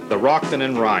 thus the Rockton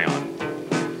and Ryon.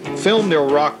 Filmed near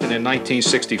Rockton in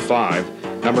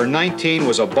 1965, number 19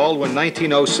 was a Baldwin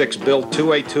 1906 built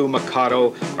 2A2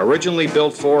 Mikado, originally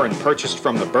built for and purchased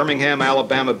from the Birmingham,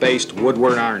 Alabama-based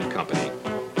Woodward Iron Company.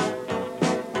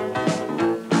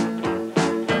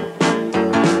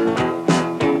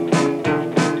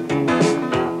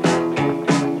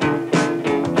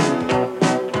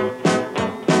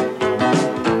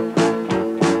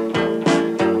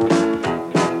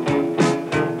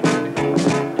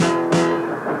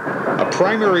 The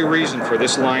primary reason for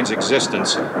this line's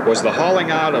existence was the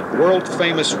hauling out of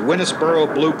world-famous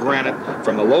Winnisboro blue granite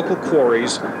from the local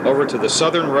quarries over to the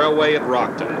Southern Railway at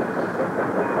Rockton.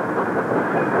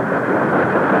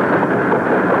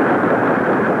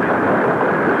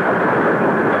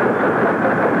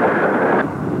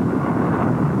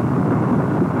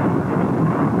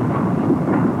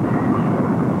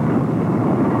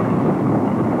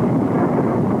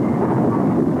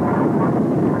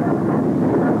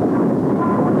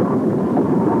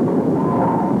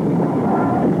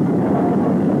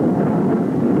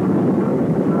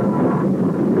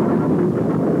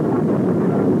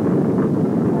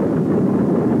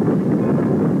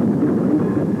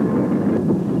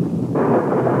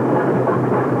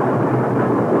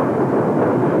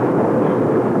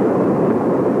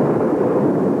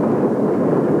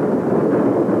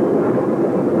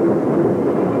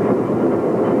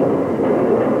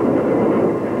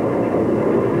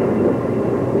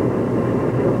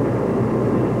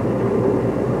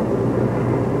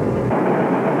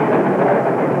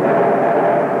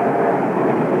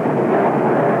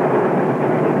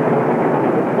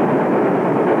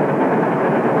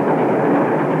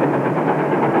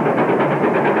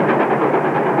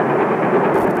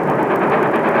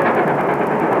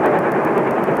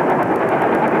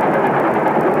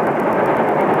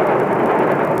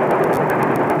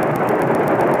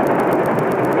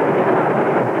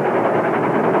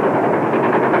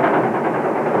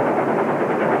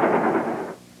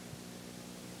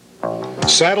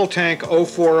 saddle tank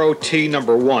 040T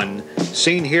number 1,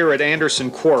 seen here at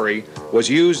Anderson Quarry, was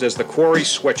used as the quarry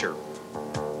switcher.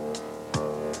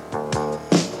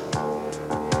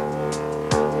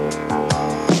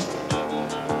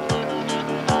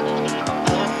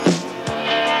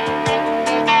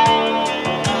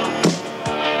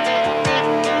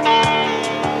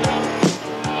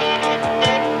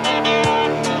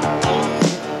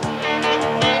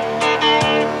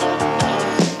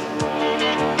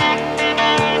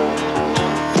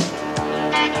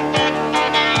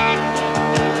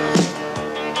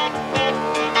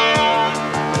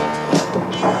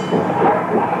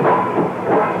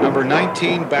 Number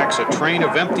 19 backs a train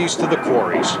of empties to the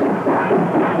quarries.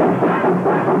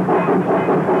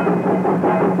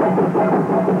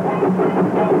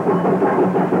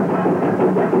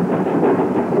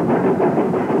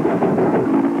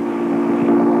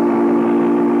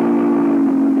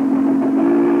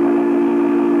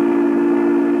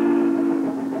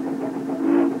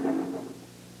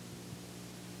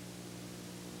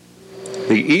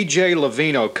 The E.J.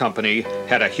 Levino Company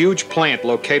had a huge plant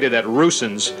located at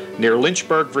Rusens near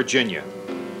Lynchburg, Virginia.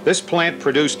 This plant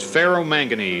produced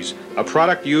ferromanganese, a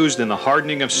product used in the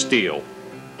hardening of steel.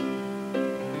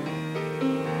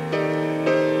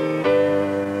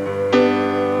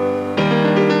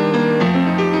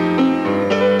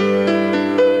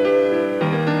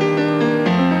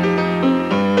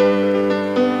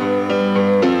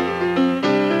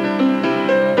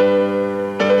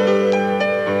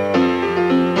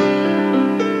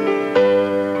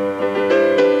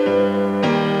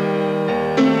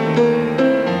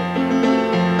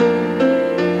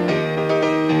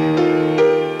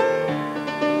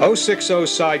 O60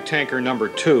 side tanker number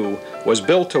 2 was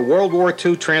built to World War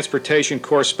II Transportation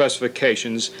Corps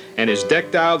specifications and is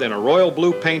decked out in a royal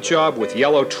blue paint job with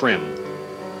yellow trim.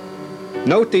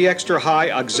 Note the extra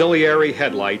high auxiliary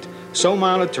headlight, so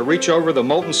mounted to reach over the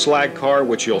molten slag car,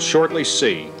 which you'll shortly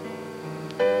see.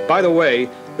 By the way,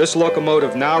 this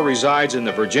locomotive now resides in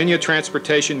the Virginia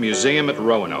Transportation Museum at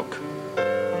Roanoke.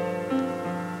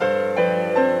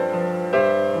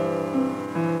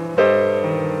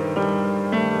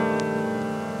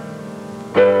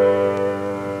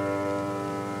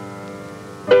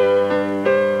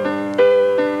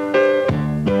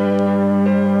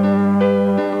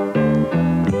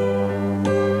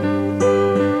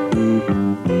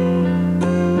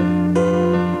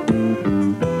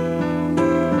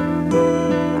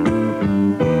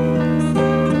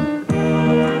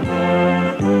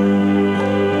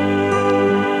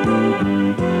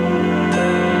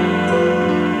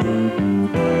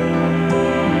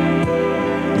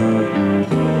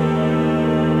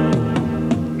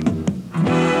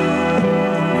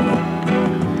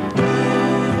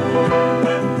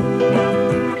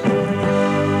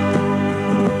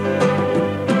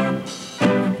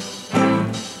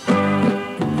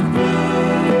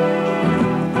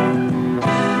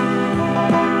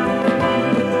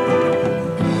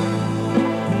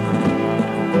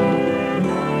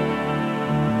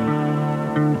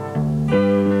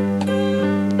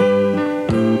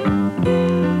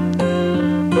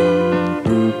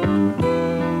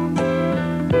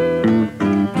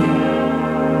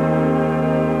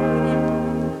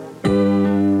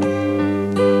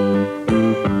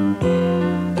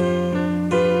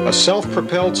 A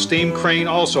self-propelled steam crane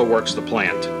also works the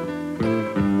plant.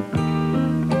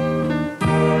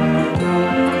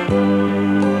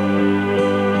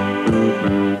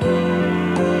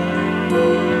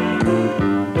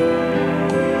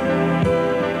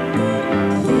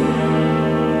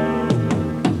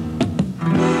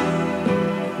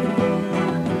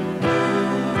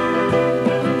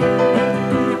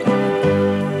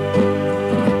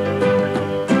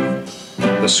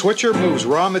 The switcher moves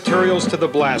raw materials to the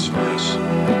blast furnace.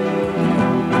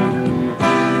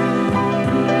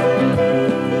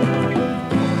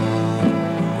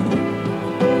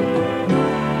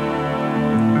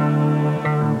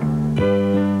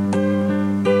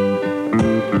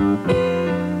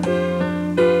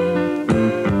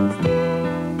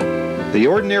 The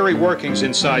ordinary workings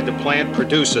inside the plant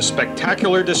produce a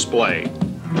spectacular display.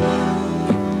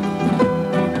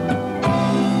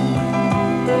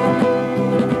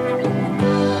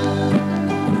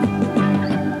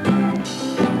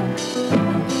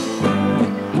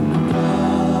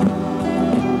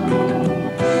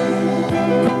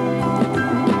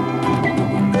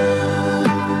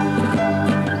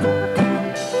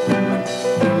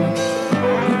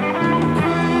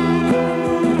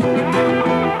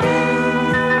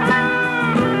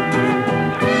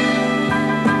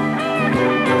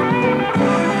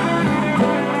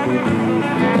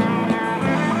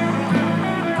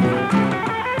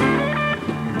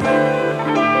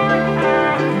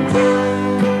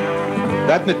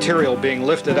 That material being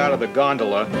lifted out of the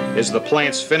gondola is the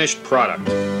plant's finished product.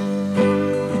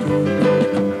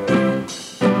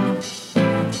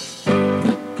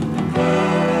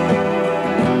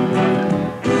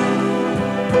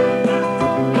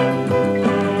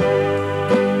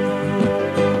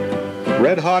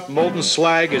 Red-hot molten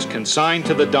slag is consigned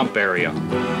to the dump area.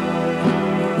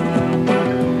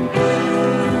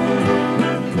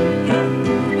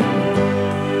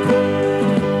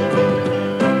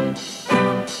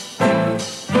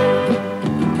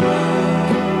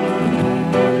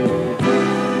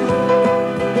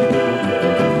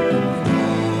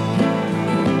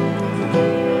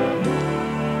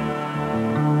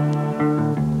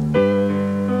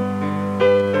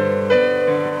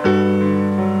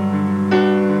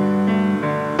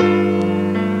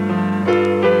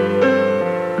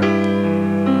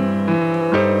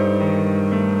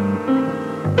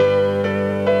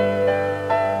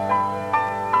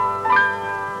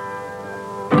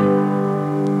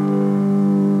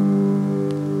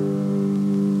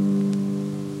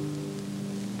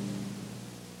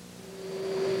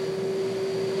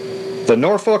 The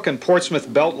Norfolk and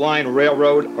Portsmouth Belt Line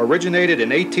Railroad originated in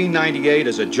 1898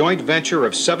 as a joint venture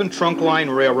of 7 trunk line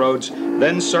railroads,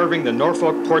 then serving the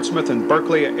Norfolk, Portsmouth, and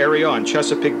Berkeley area on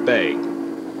Chesapeake Bay.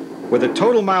 With a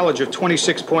total mileage of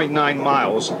 26.9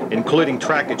 miles, including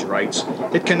trackage rights,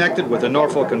 it connected with the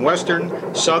Norfolk and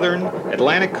Western, Southern,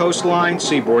 Atlantic Coast Line,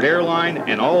 Seaboard Air Line,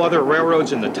 and all other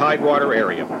railroads in the Tidewater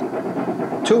area.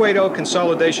 280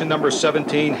 Consolidation number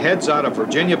 17 heads out of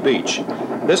Virginia Beach.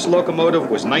 This locomotive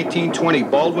was 1920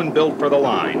 Baldwin built for the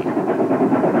line.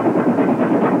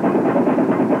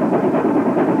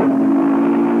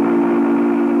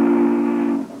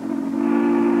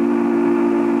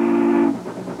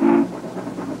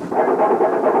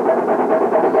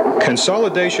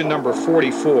 Consolidation number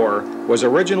 44 was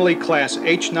originally Class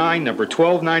H9 number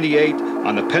 1298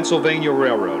 on the Pennsylvania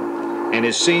Railroad and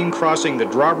is seen crossing the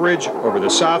drawbridge over the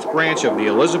south branch of the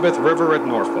Elizabeth River at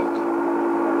Norfolk.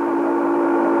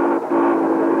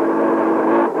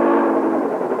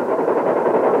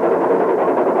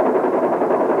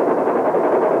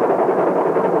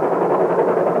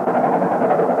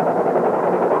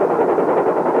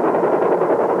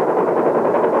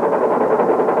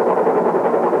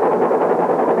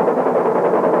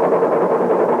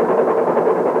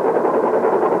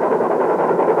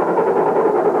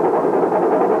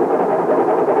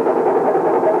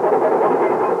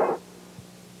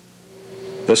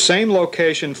 The same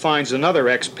location finds another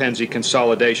ex-Pennsy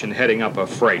consolidation heading up a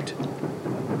freight.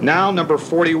 Now number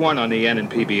 41 on the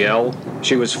NPBL,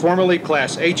 she was formerly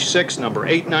Class H6 number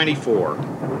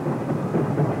 894.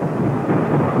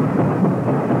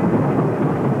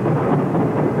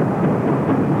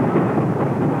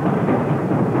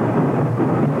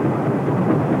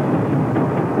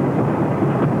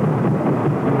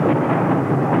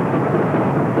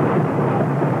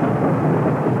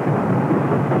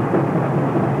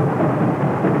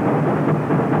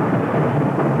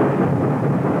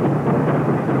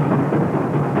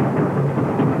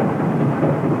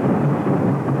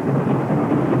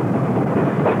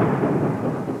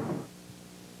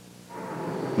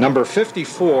 Number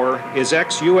 54 is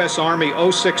ex-U.S. Army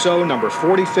 060 number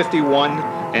 4051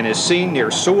 and is seen near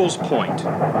Sewell's Point.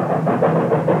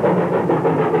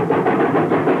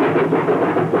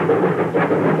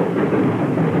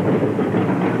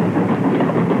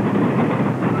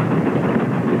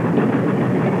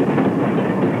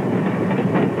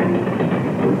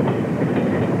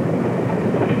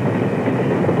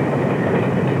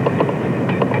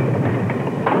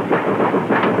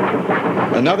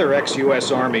 Another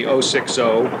ex-U.S. Army 060,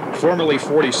 formerly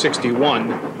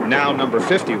 4061, now number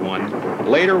 51,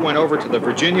 later went over to the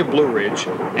Virginia Blue Ridge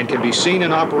and can be seen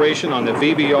in operation on the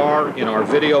VBR in our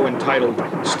video entitled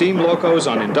Steam Locos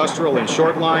on Industrial and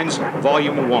Short Lines,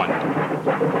 Volume 1.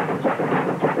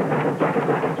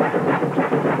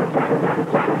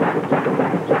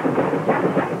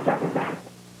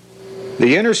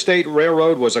 The Interstate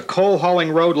Railroad was a coal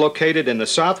hauling road located in the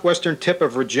southwestern tip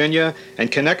of Virginia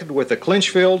and connected with the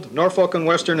Clinchfield, Norfolk and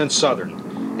Western, and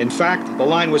Southern. In fact, the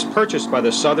line was purchased by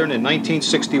the Southern in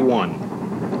 1961.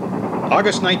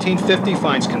 August 1950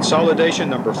 finds consolidation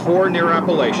number 4 near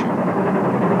Appalachia.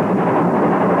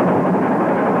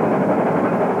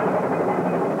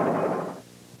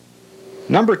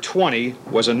 Number 20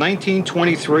 was a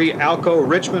 1923 Alco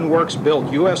Richmond Works built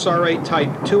USRA Type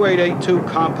 2882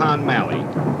 compound Malley.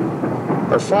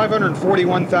 Her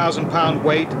 541,000-pound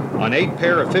weight on 8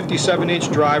 pair of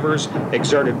 57-inch drivers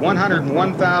exerted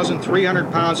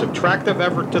 101,300 pounds of tractive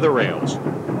effort to the rails.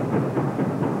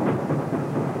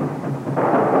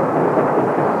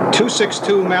 2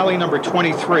 262 Malley number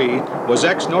 23 was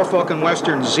ex-Norfolk &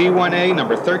 Western Z1A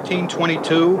number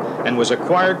 1322 and was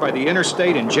acquired by the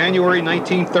Interstate in January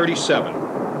 1937.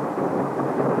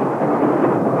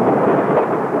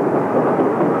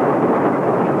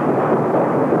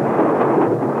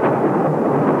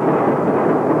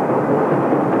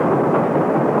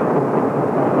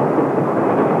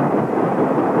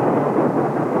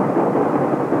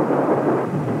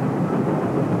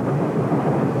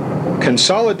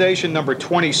 Consolidation number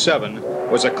 27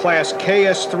 was a class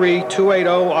KS3 280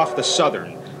 off the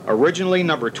Southern, originally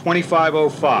number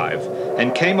 2505,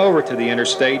 and came over to the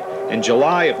Interstate in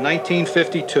July of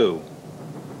 1952.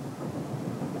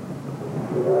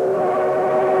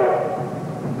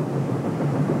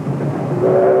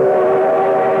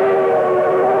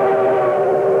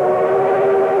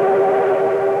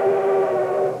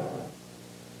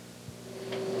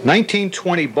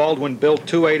 (1920) Baldwin-built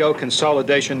 280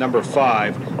 Consolidation number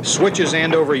 5 switches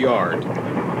Andover yard.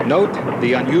 Note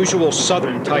the unusual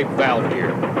Southern type valve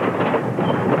gear.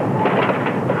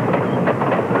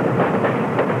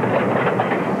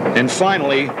 And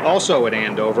finally, also at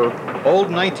Andover, old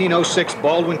 1906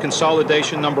 Baldwin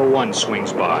Consolidation number 1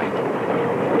 swings by.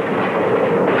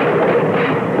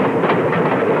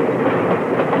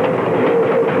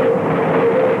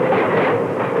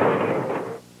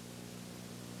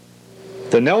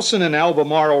 The Nelson and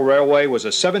Albemarle Railway was a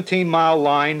 17-mile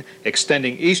line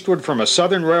extending eastward from a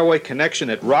Southern Railway connection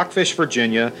at Rockfish,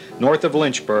 Virginia, north of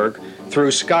Lynchburg,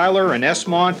 through Schuyler and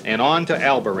Esmont and on to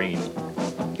Alberine.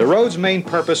 The road's main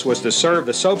purpose was to serve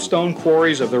the soapstone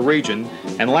quarries of the region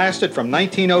and lasted from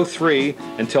 1903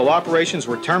 until operations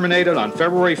were terminated on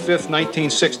February 5,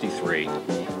 1963.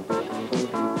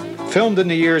 Filmed in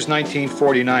the years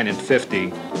 1949 and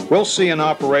 50, we'll see in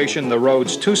operation the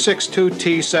road's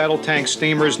 262T saddle tank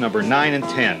steamers number 9 and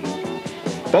 10.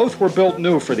 Both were built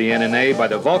new for the NNA by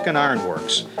the Vulcan Iron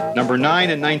Works, number 9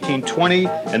 in 1920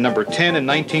 and number 10 in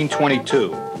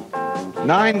 1922.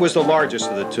 9 was the largest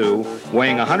of the two,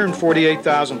 weighing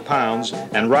 148,000 pounds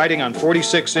and riding on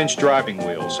 46-inch driving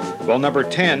wheels, while number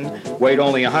 10 weighed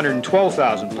only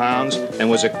 112,000 pounds and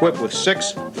was equipped with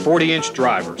 6 40-inch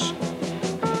drivers.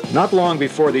 Not long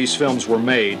before these films were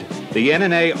made, the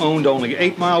NNA owned only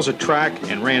 8 miles of track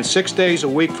and ran 6 days a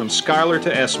week from Schuyler to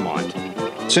Esmont.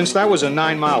 Since that was a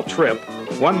 9-mile trip,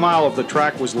 1 mile of the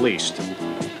track was leased.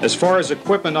 As far as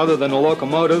equipment other than the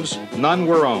locomotives, none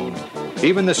were owned.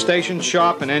 Even the station,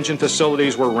 shop, and engine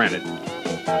facilities were rented.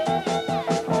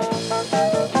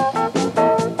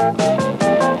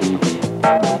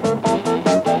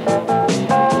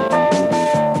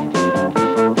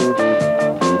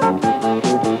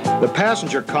 The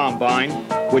passenger combine,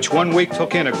 which one week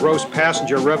took in a gross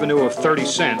passenger revenue of 30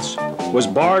 cents, was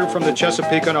barred from the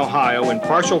Chesapeake and Ohio in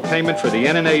partial payment for the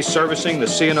NNA servicing the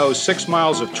C&O's 6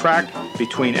 miles of track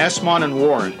between Esmont and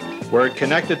Warren, where it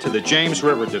connected to the James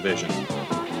River Division.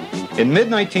 In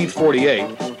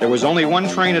mid-1948, there was only one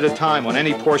train at a time on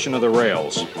any portion of the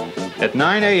rails. At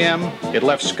 9 a.m., it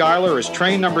left Schuyler as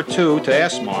train number 2 to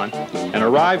Esmont and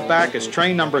arrived back as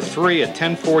train number 3 at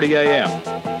 10:40 a.m.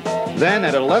 Then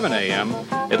at 11 a.m.,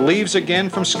 it leaves again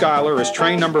from Schuyler as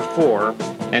train number 4,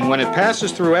 and when it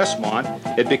passes through Esmont,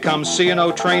 it becomes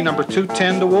C&O train number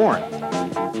 210 to Warren.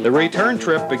 The return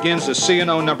trip begins as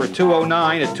C&O number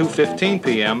 209 at 2:15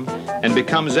 p.m. and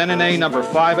becomes NNA number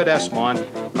 5 at Esmont,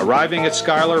 arriving at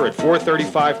Schuyler at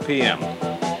 4:35 p.m.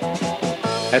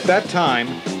 At that time,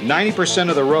 90%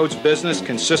 of the road's business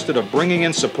consisted of bringing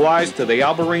in supplies to the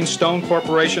Alberine Stone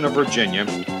Corporation of Virginia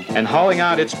and hauling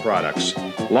out its products: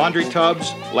 laundry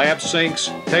tubs, lab sinks,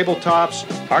 tabletops,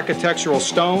 architectural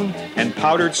stone, and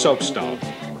powdered soapstone.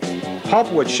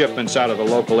 Pulpwood shipments out of the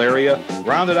local area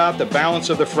rounded out the balance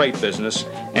of the freight business,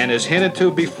 and as hinted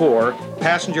to before,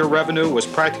 passenger revenue was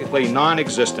practically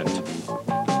non-existent.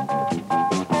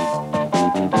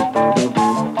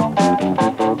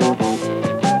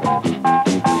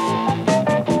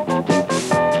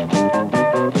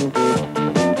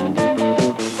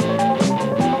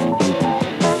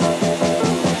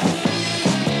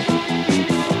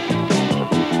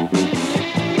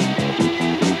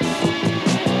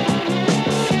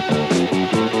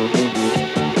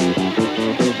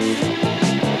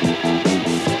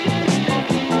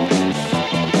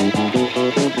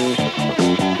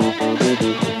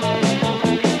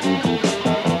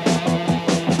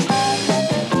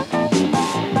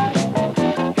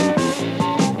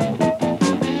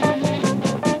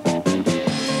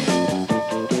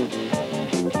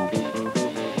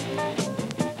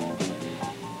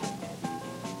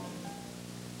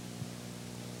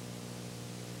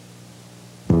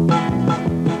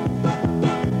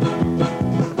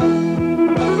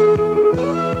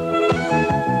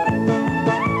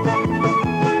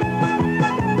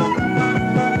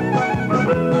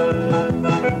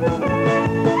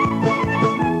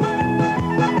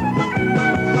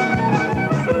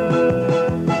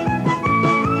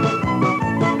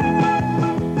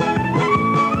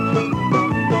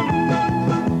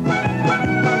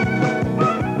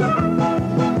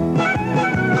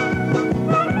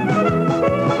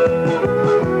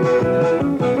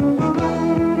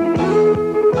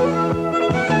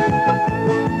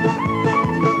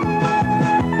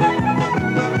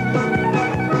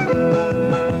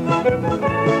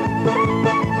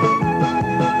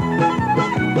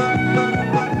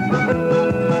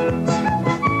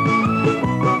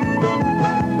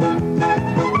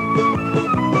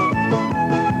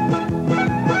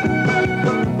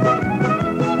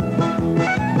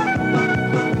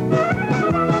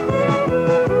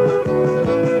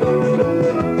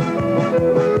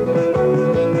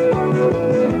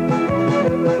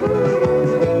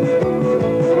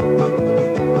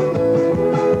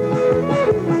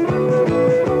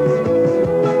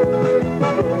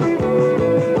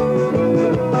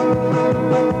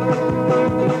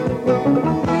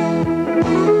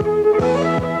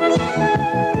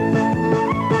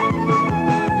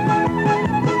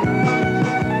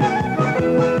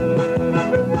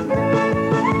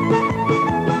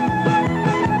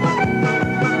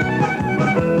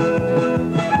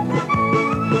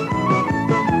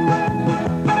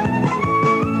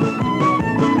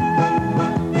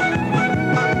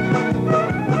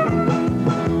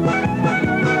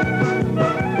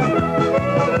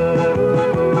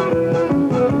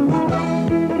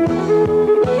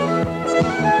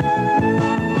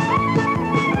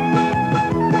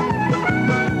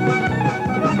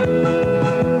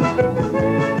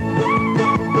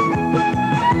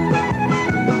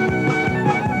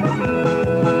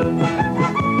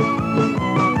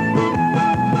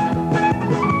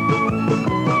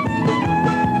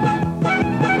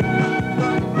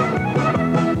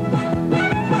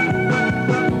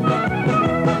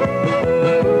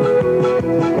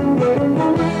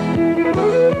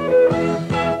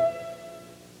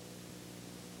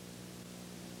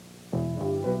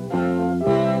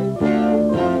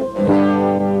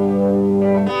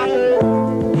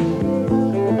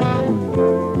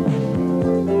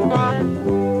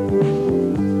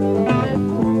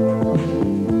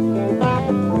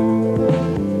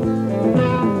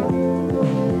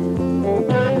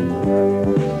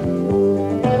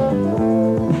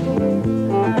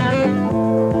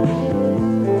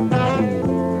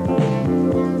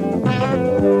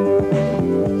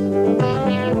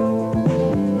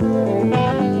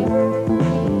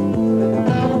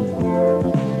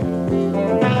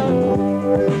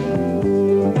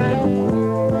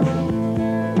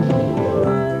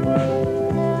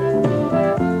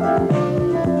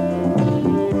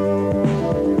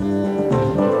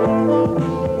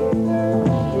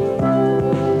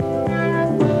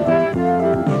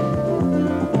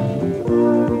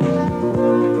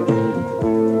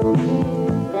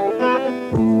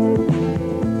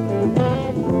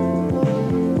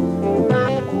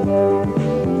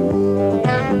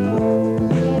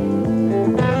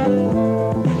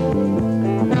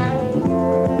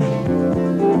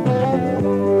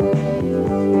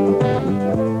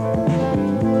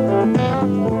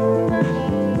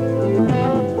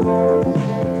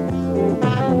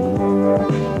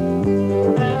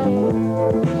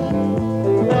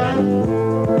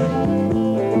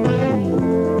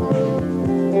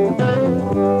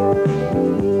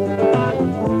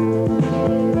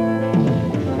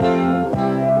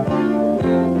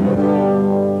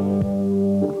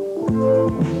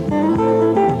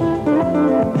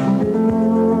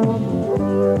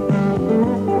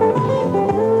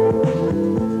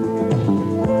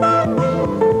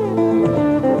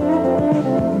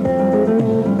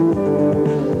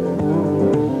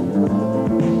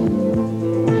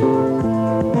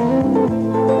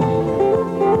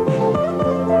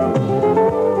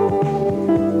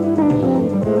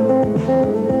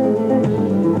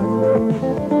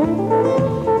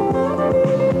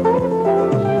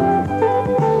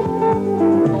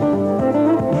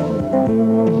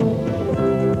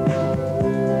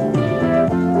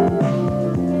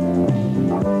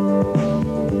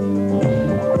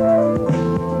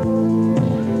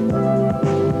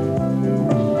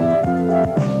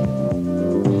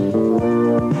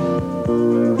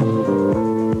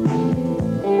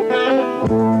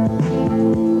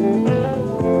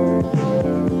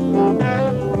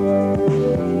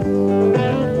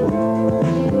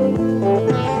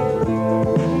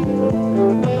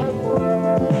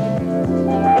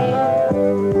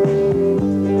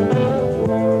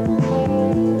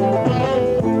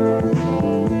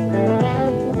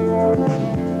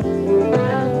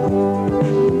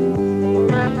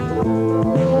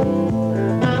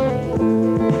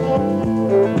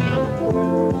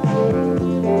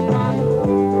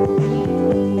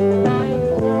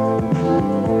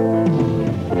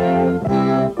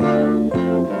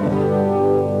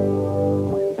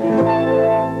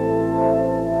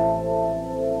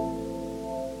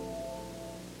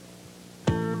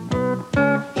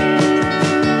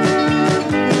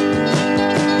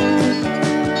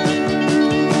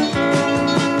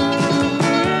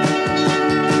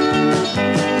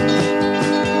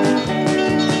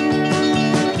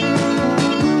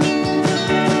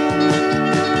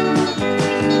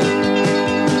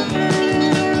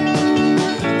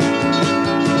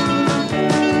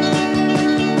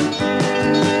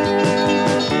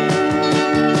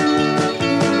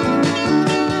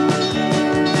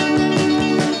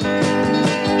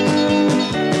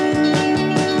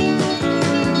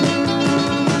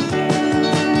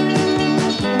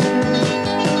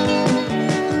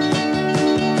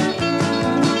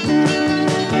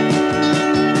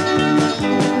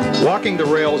 Walking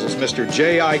the rails is Mr.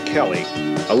 J.I. Kelly,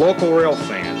 a local rail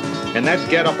fan, and that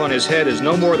get-up on his head is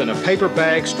no more than a paper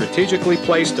bag strategically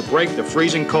placed to break the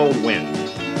freezing cold wind.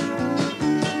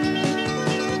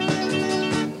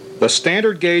 The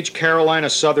standard gauge Carolina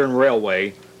Southern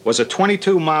Railway was a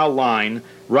 22-mile line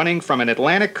running from an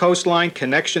Atlantic coastline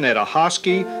connection at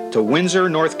Ahoskie to Windsor,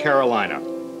 North Carolina.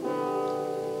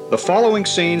 The following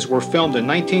scenes were filmed in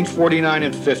 1949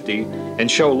 and 50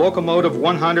 and show Locomotive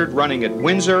 100 running at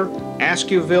Windsor,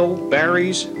 Askeowville,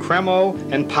 Barry's, Cremo,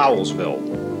 and Powellsville.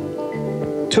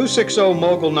 260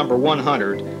 Mogul number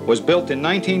 100 was built in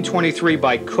 1923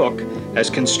 by Cook as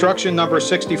construction number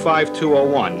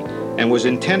 65201 and was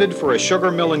intended for a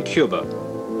sugar mill in Cuba.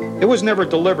 It was never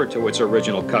delivered to its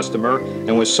original customer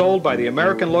and was sold by the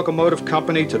American Locomotive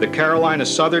Company to the Carolina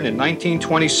Southern in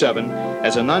 1927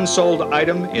 as an unsold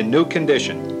item in new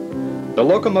condition. The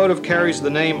locomotive carries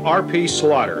the name R.P.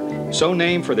 Slaughter, so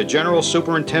named for the General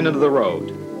Superintendent of the road.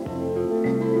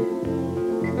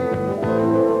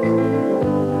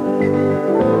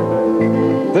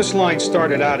 This line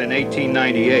started out in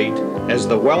 1898 as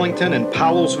the Wellington and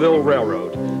Powellsville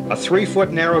Railroad, a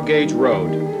 3-foot narrow gauge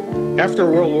road. After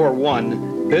World War I,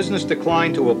 business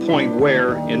declined to a point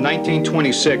where, in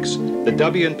 1926, the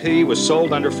W&P was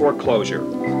sold under foreclosure.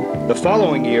 The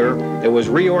following year, it was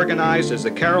reorganized as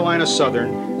the Carolina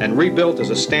Southern and rebuilt as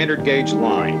a standard gauge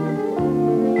line.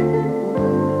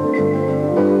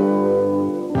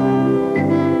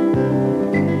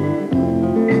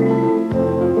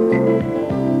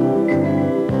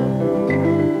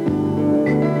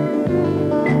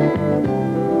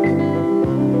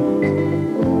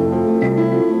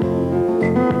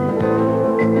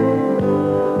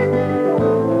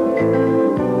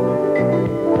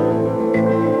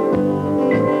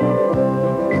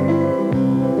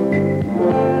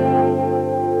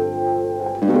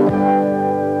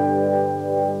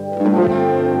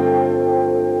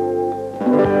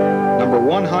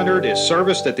 Is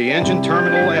serviced at the engine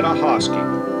terminal at Ahoskie.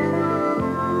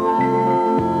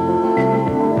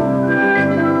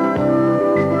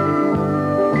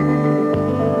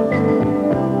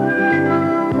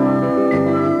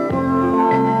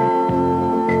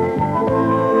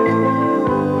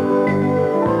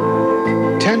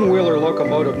 Ten-wheeler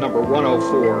locomotive number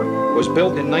 104 was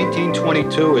built in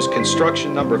 1922 as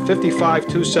construction number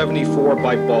 55274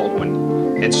 by Baldwin,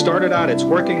 and started out its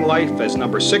working life as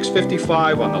number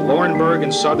 655 on the Laurinburg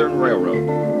and Southern Railroad.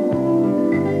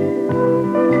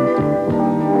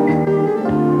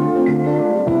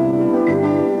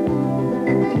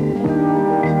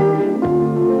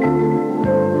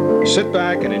 Sit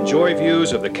back and enjoy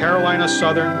views of the Carolina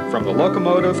Southern from the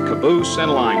locomotive, caboose,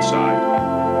 and line side.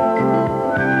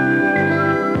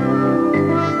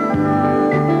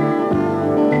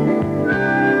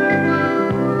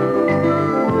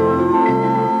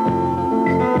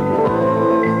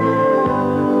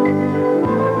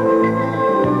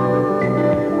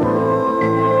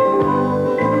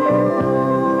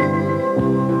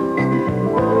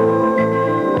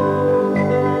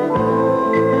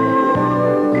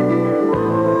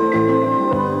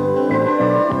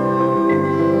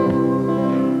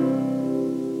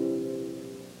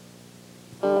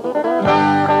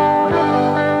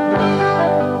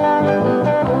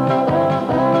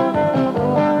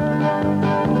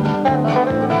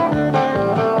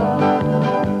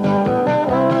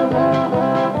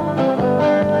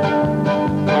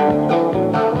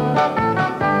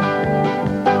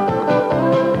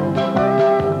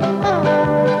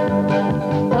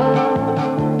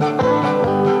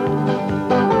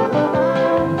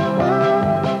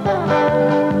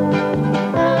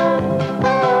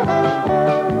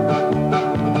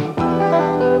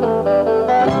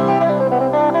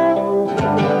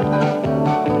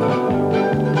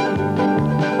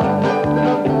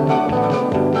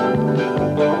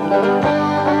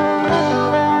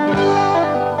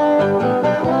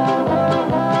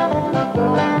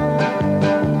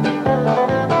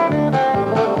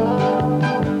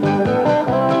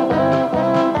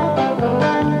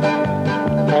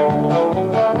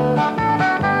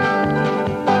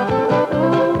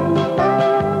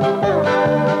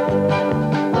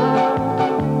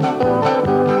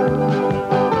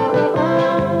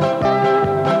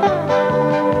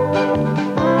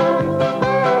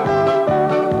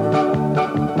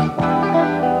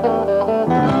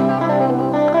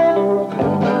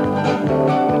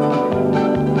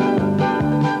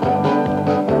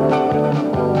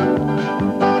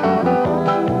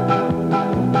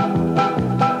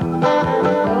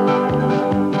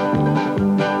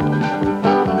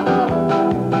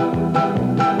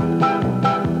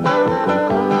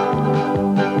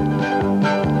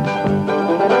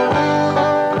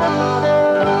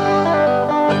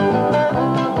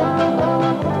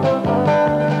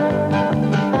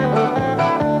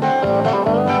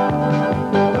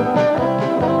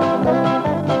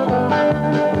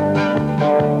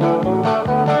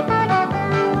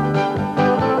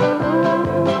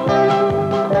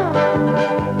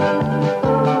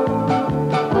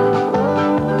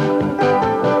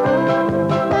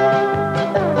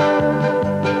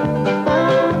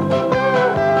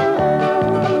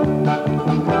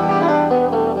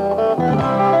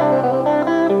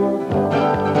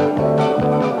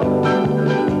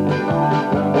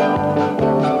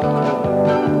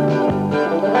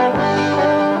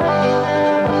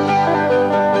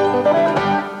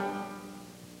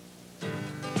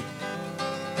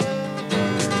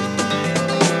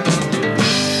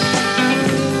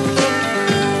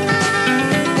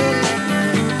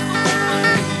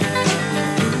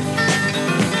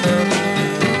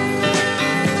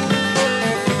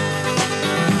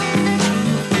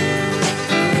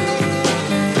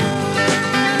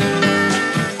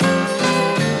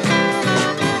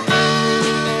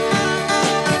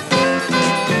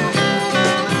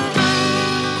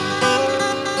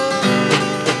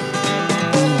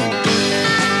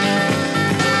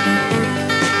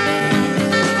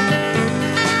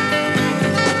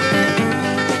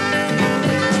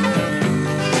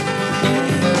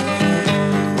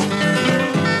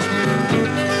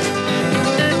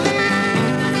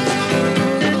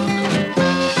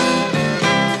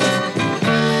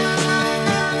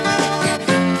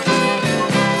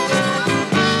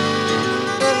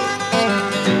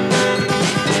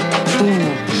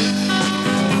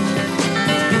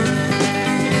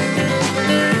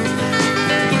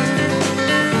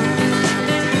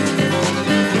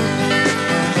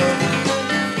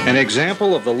 An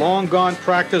example of the long-gone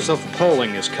practice of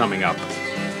polling is coming up.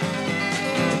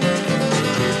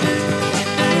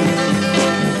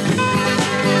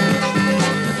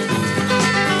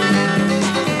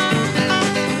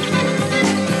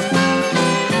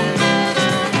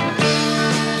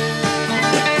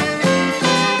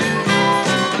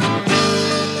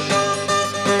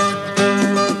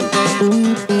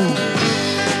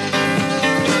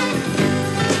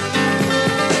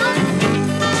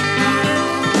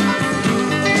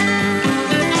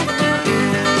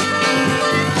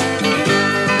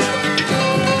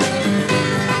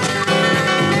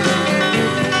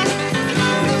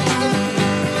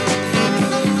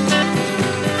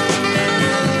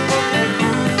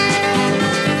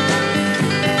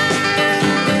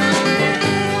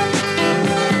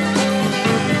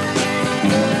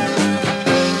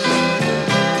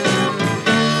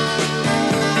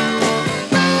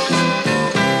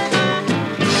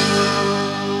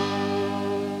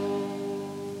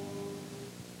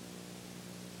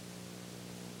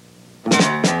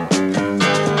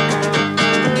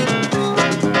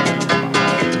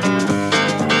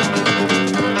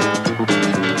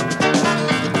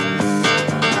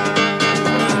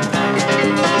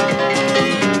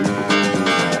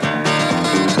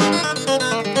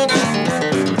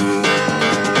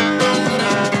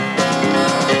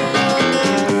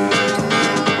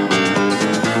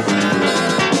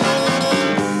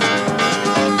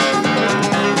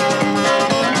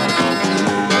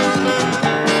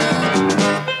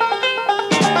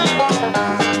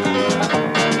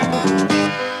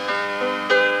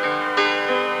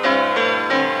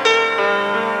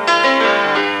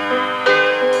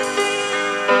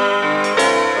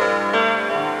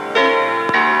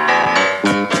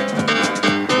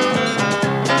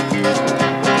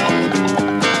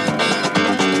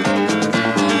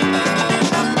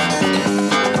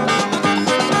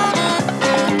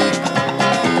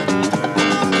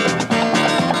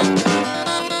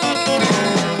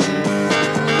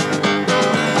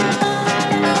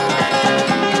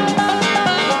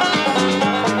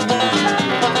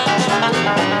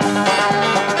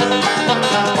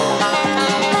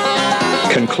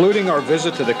 Concluding our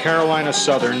visit to the Carolina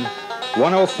Southern,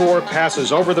 104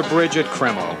 passes over the bridge at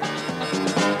Cremo.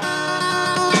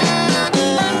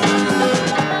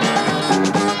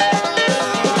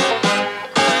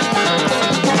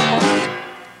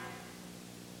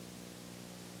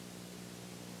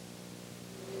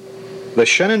 The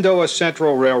Shenandoah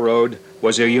Central Railroad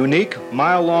was a unique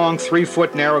mile-long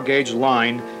 3-foot narrow-gauge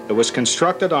line that was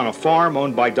constructed on a farm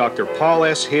owned by Dr. Paul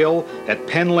S. Hill at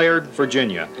Penn Laird,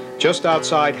 Virginia, just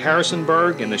outside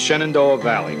Harrisonburg in the Shenandoah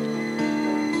Valley.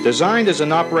 Designed as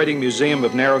an operating museum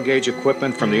of narrow-gauge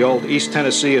equipment from the old East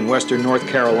Tennessee and western North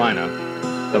Carolina,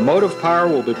 the motive power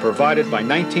will be provided by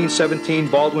 1917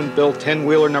 Baldwin-built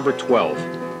 10-wheeler number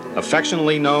 12,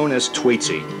 affectionately known as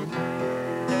Tweetsie.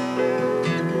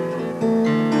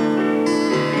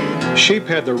 Sheep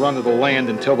had the run of the land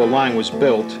until the line was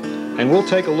built, and we'll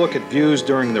take a look at views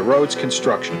during the road's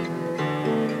construction.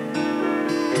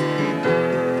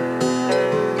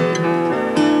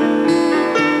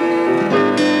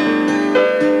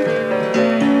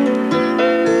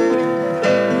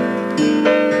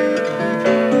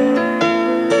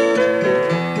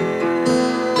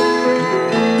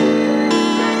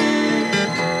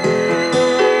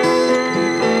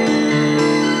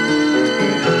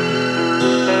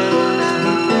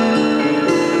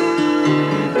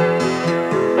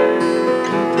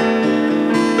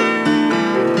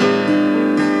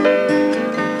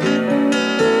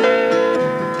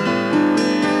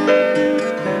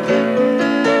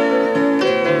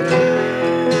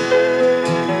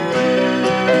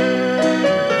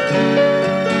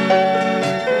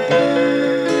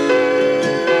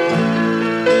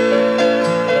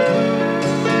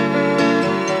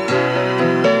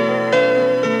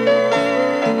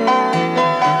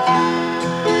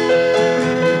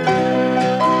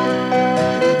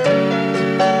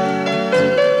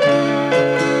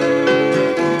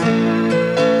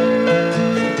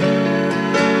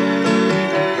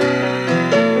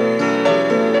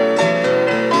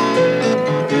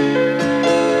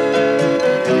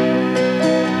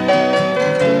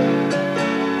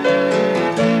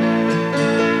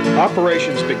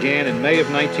 Operations began in May of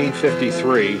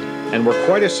 1953 and were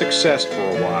quite a success for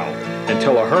a while,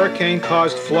 until a hurricane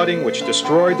caused flooding which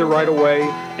destroyed the right-of-way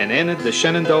and ended the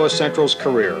Shenandoah Central's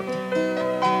career.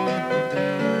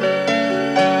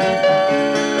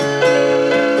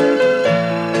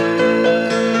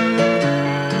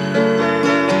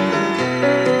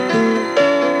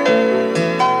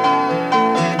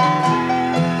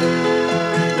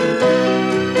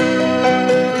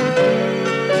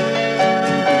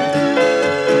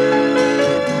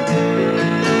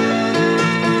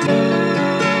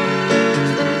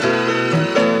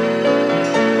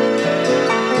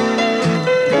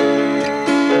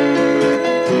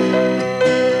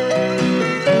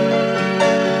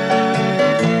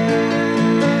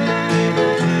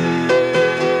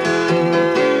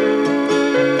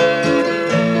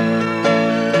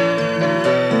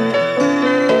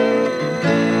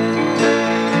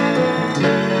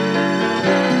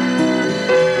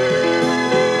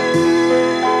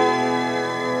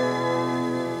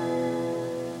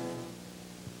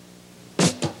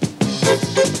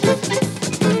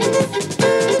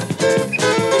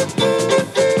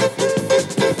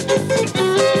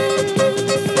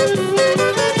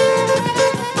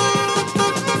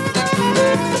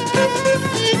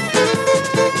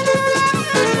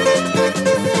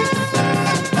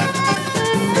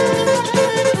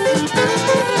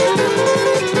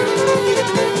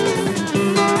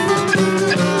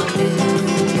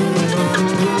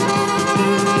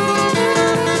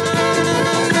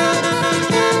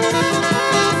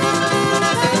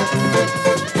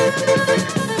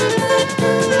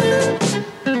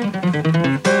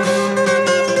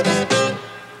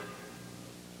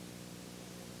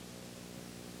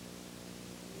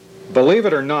 Believe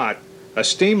it or not, a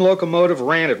steam locomotive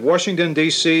ran at Washington,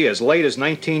 D.C. as late as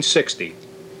 1960.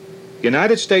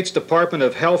 United States Department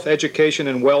of Health, Education,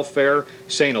 and Welfare,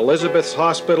 St. Elizabeth's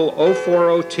Hospital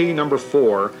 040T No.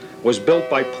 4 was built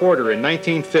by Porter in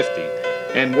 1950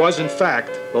 and was, in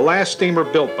fact, the last steamer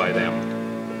built by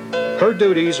them. Her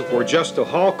duties were just to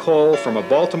haul coal from a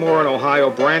Baltimore and Ohio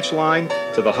branch line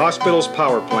to the hospital's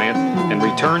power plant and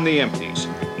return the empties,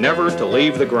 never to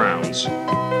leave the grounds.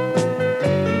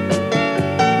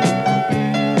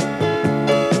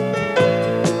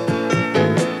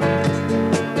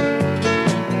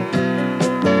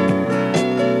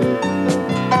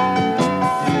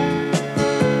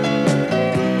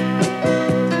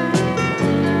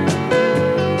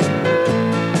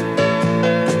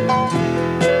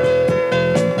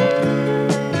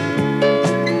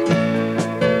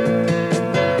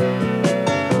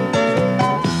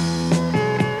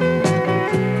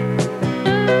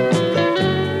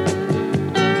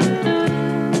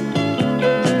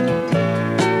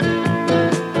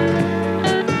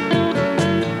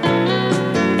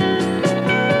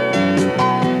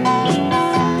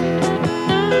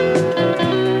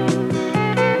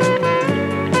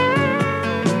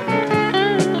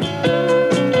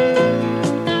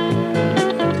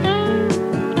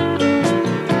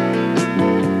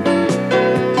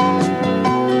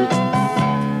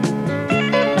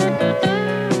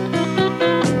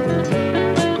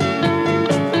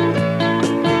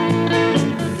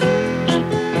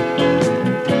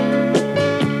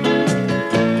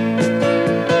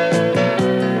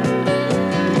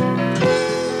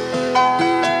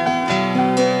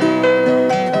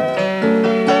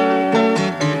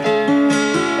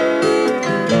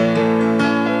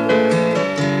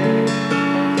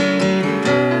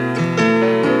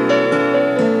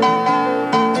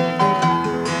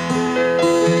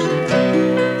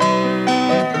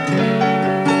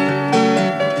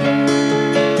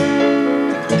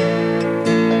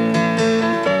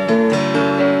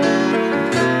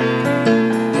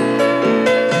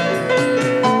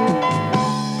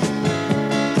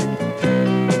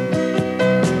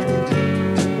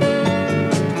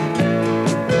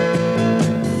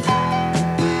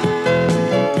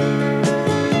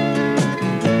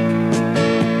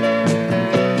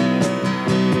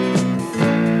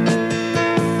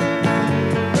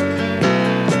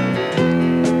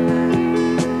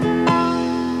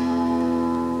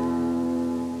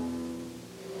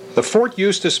 The Fort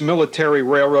Eustis Military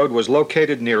Railroad was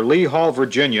located near Lee Hall,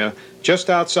 Virginia, just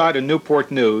outside of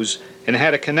Newport News, and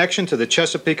had a connection to the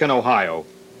Chesapeake and Ohio.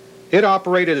 It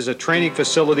operated as a training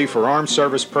facility for armed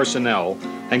service personnel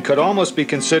and could almost be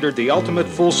considered the ultimate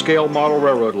full-scale model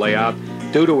railroad layout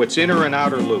due to its inner and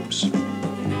outer loops.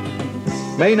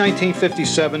 May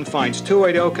 1957 finds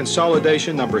 280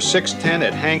 Consolidation number 610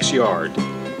 at Hanks Yard.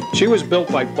 She was built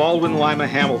by Baldwin Lima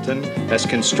Hamilton as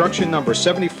construction number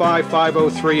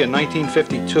 75503 in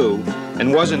 1952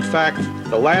 and was in fact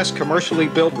the last commercially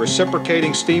built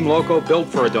reciprocating steam loco built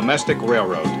for a domestic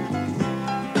railroad.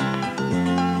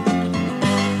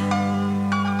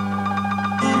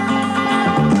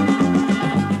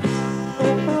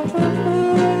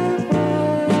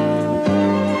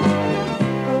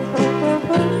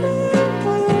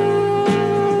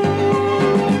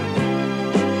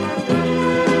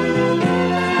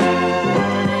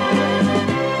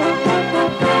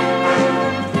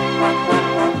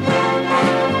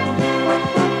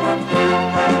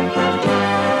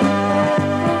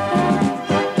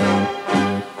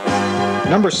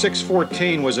 Number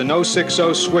 614 was an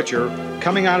 060 switcher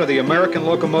coming out of the American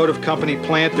Locomotive Company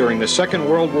plant during the Second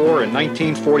World War in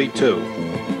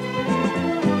 1942.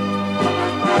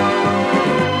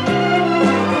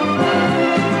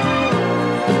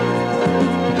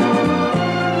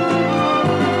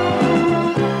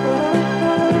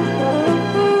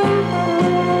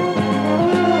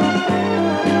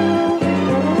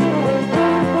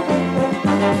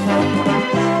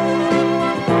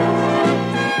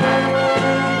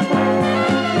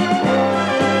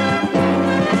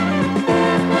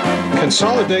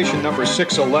 Consolidation number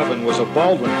 611 was a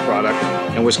Baldwin product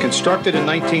and was constructed in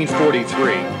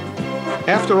 1943.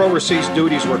 After overseas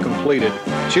duties were completed,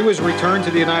 she was returned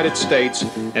to the United States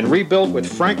and rebuilt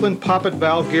with Franklin poppet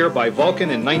valve gear by Vulcan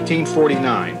in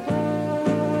 1949.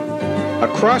 A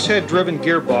crosshead-driven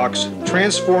gearbox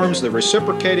transforms the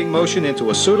reciprocating motion into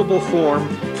a suitable form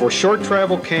for short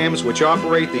travel cams which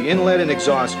operate the inlet and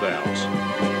exhaust valves.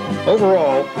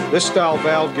 Overall, this style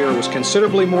valve gear was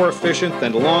considerably more efficient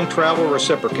than long travel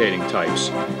reciprocating types.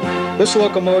 This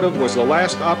locomotive was the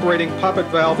last operating poppet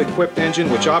valve equipped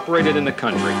engine which operated in the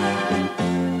country.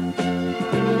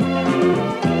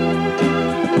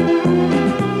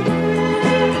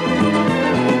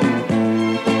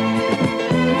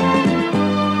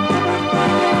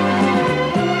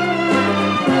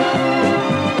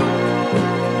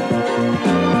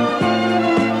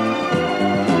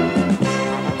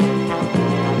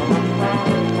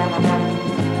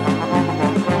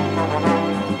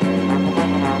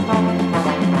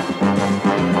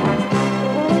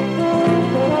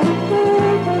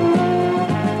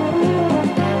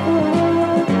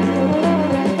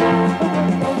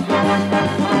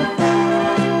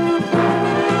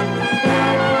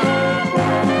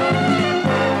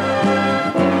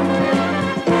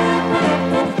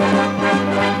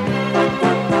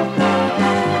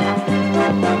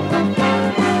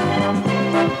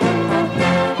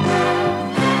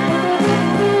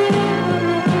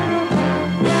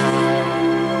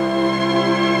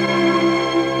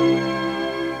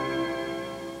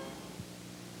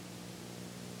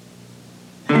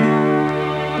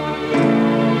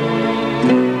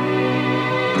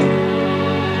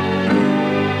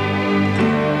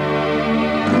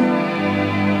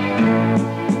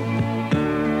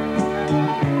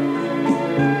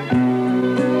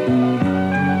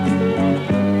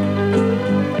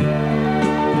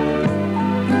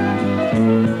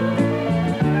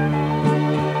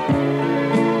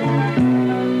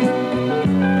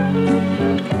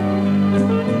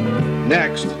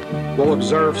 Next, we'll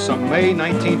observe some May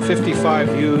 1955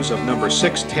 views of number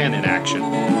 610 in action.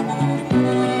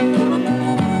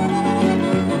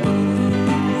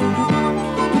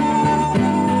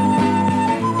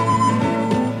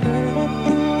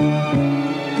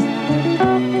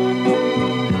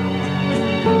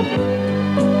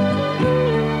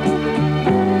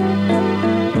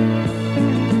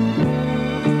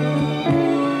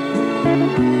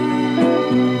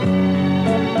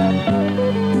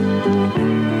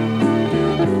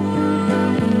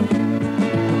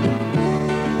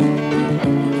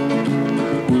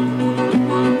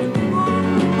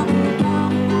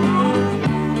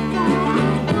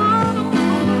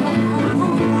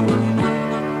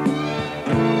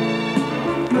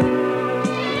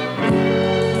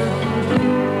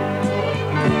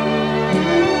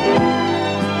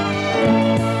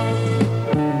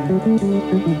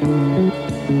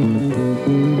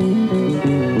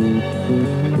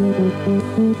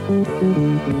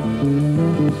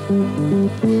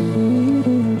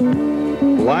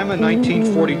 Lima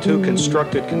 1942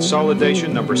 constructed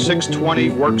Consolidation number 620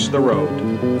 works the road.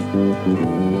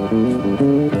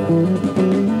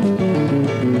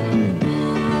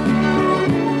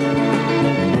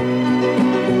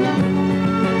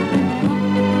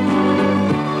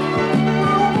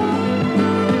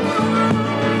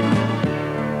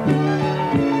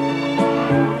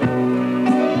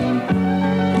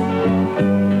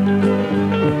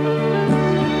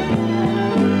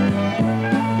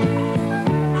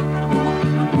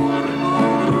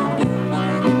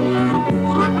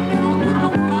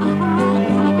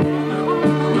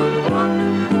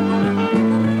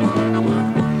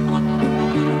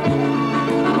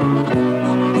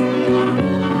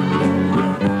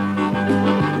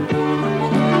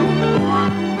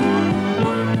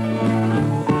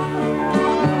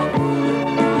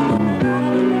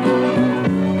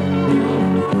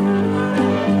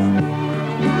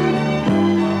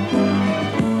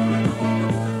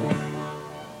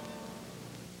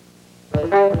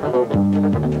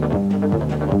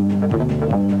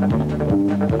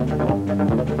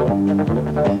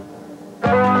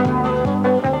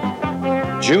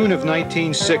 June of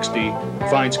 1960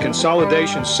 finds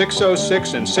Consolidation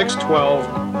 606 and 612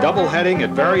 doubleheading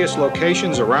at various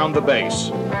locations around the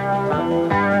base.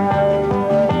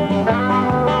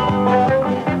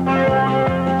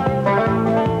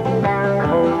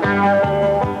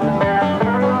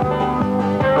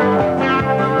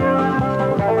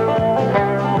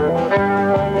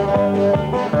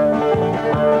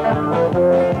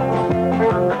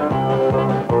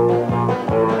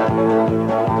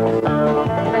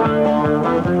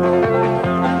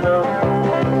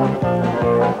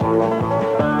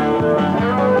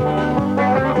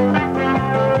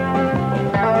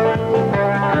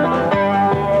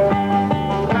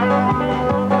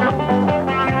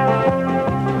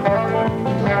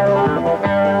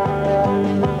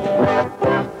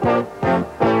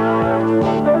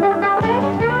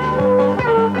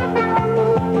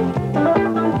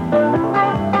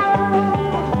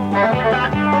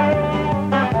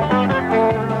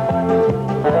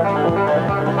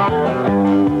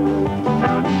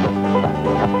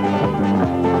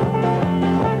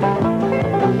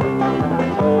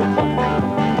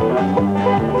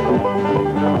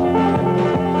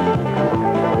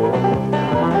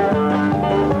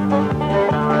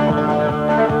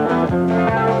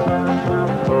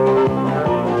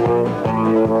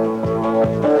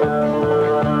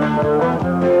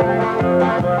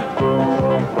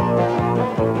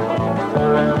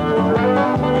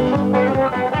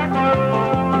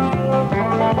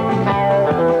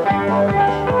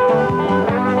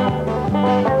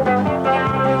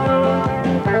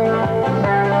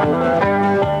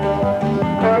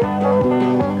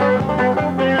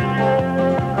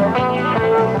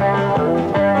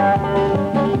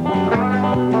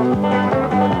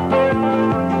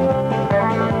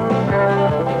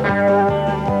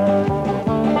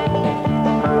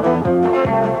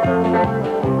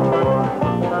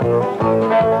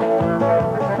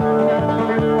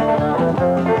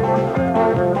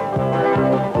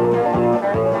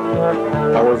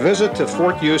 visit to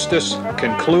Fort Eustis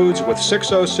concludes with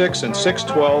 606 and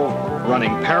 612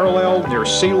 running parallel near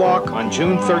Sea Lock on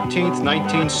June 13,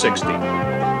 1960.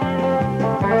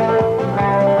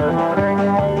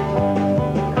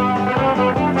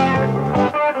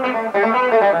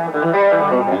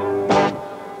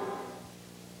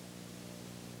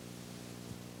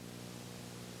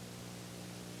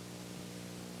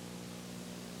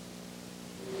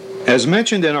 As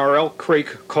mentioned in our Elk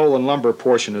Creek coal and lumber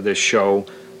portion of this show,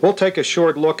 we'll take a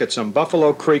short look at some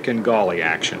Buffalo Creek and Gauley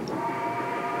action.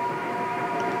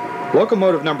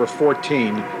 Locomotive number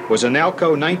 14 was a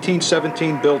Nalco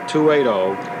 1917 built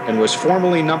 280 and was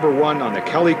formerly number 1 on the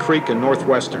Kelly Creek and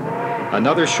Northwestern,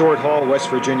 another short haul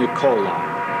West Virginia coal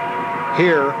line.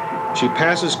 Here, she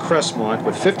passes Crestmont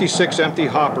with 56 empty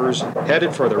hoppers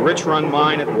headed for the Rich Run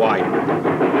mine at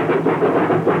Wyden.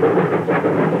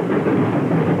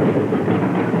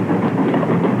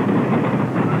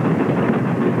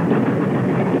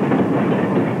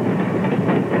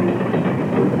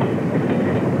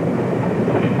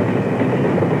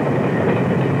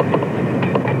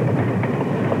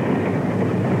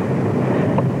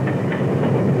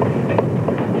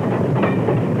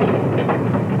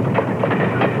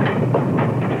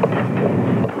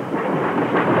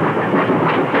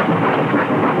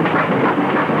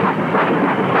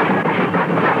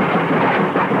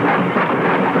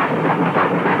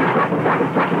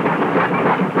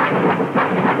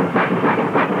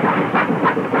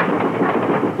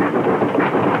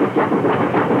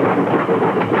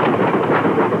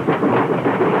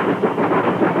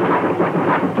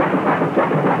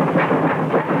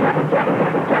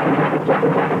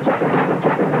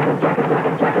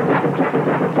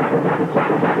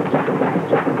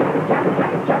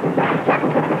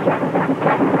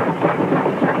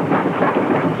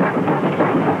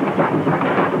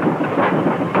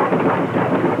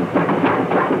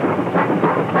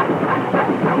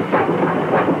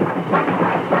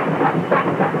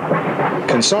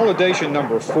 Consolidation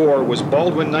number 4 was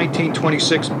Baldwin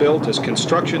 1926 built as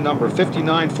construction number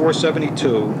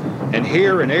 59472, and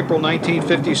here in April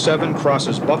 1957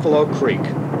 crosses Buffalo Creek.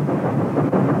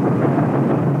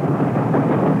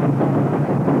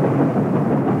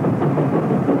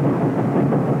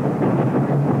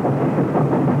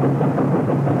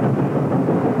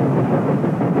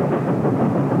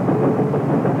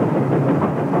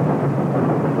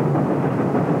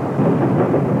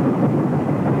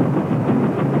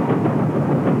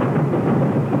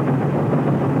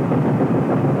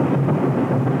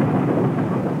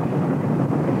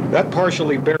 That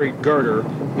partially buried girder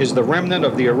is the remnant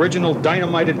of the original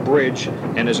dynamited bridge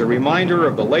and is a reminder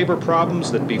of the labor problems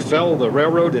that befell the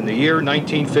railroad in the year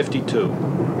 1952.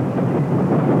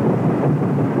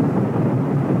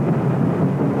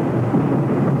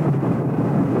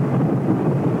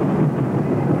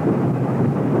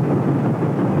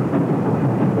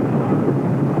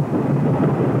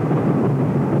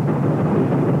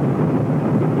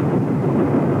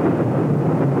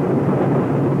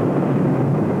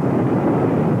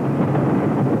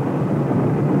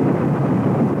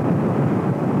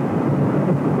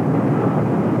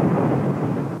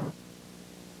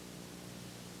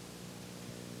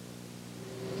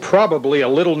 Probably a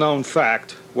little-known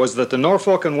fact was that the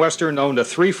Norfolk and Western owned a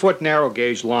 3-foot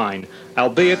narrow-gauge line,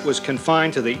 albeit was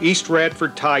confined to the East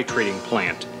Radford tie treating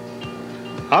plant.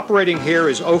 Operating here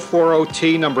is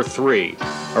 040T number 3,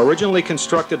 originally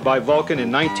constructed by Vulcan in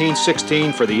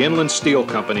 1916 for the Inland Steel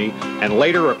Company and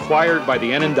later acquired by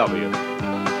the N&W.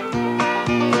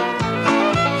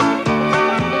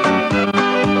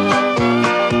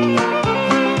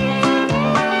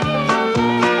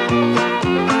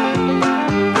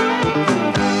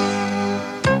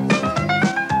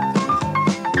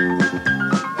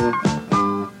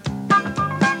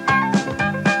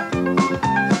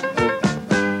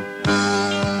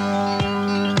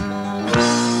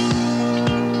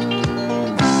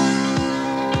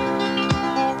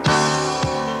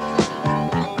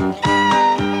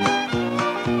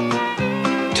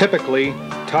 Typically,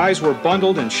 ties were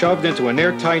bundled and shoved into an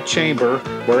airtight chamber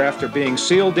where, after being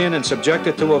sealed in and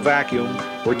subjected to a vacuum,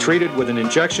 were treated with an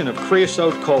injection of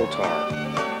creosote coal tar.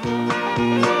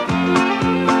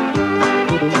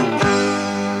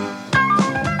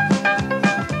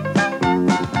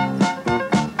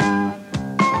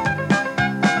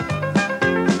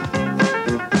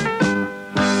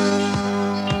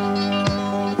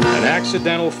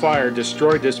 Accidental fire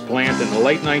destroyed this plant in the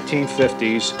late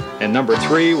 1950s, and number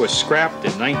 3 was scrapped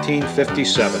in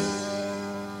 1957.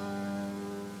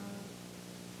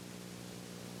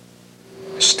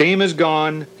 Steam is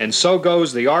gone, and so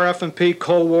goes the RF&P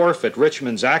coal wharf at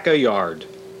Richmond's Acca Yard.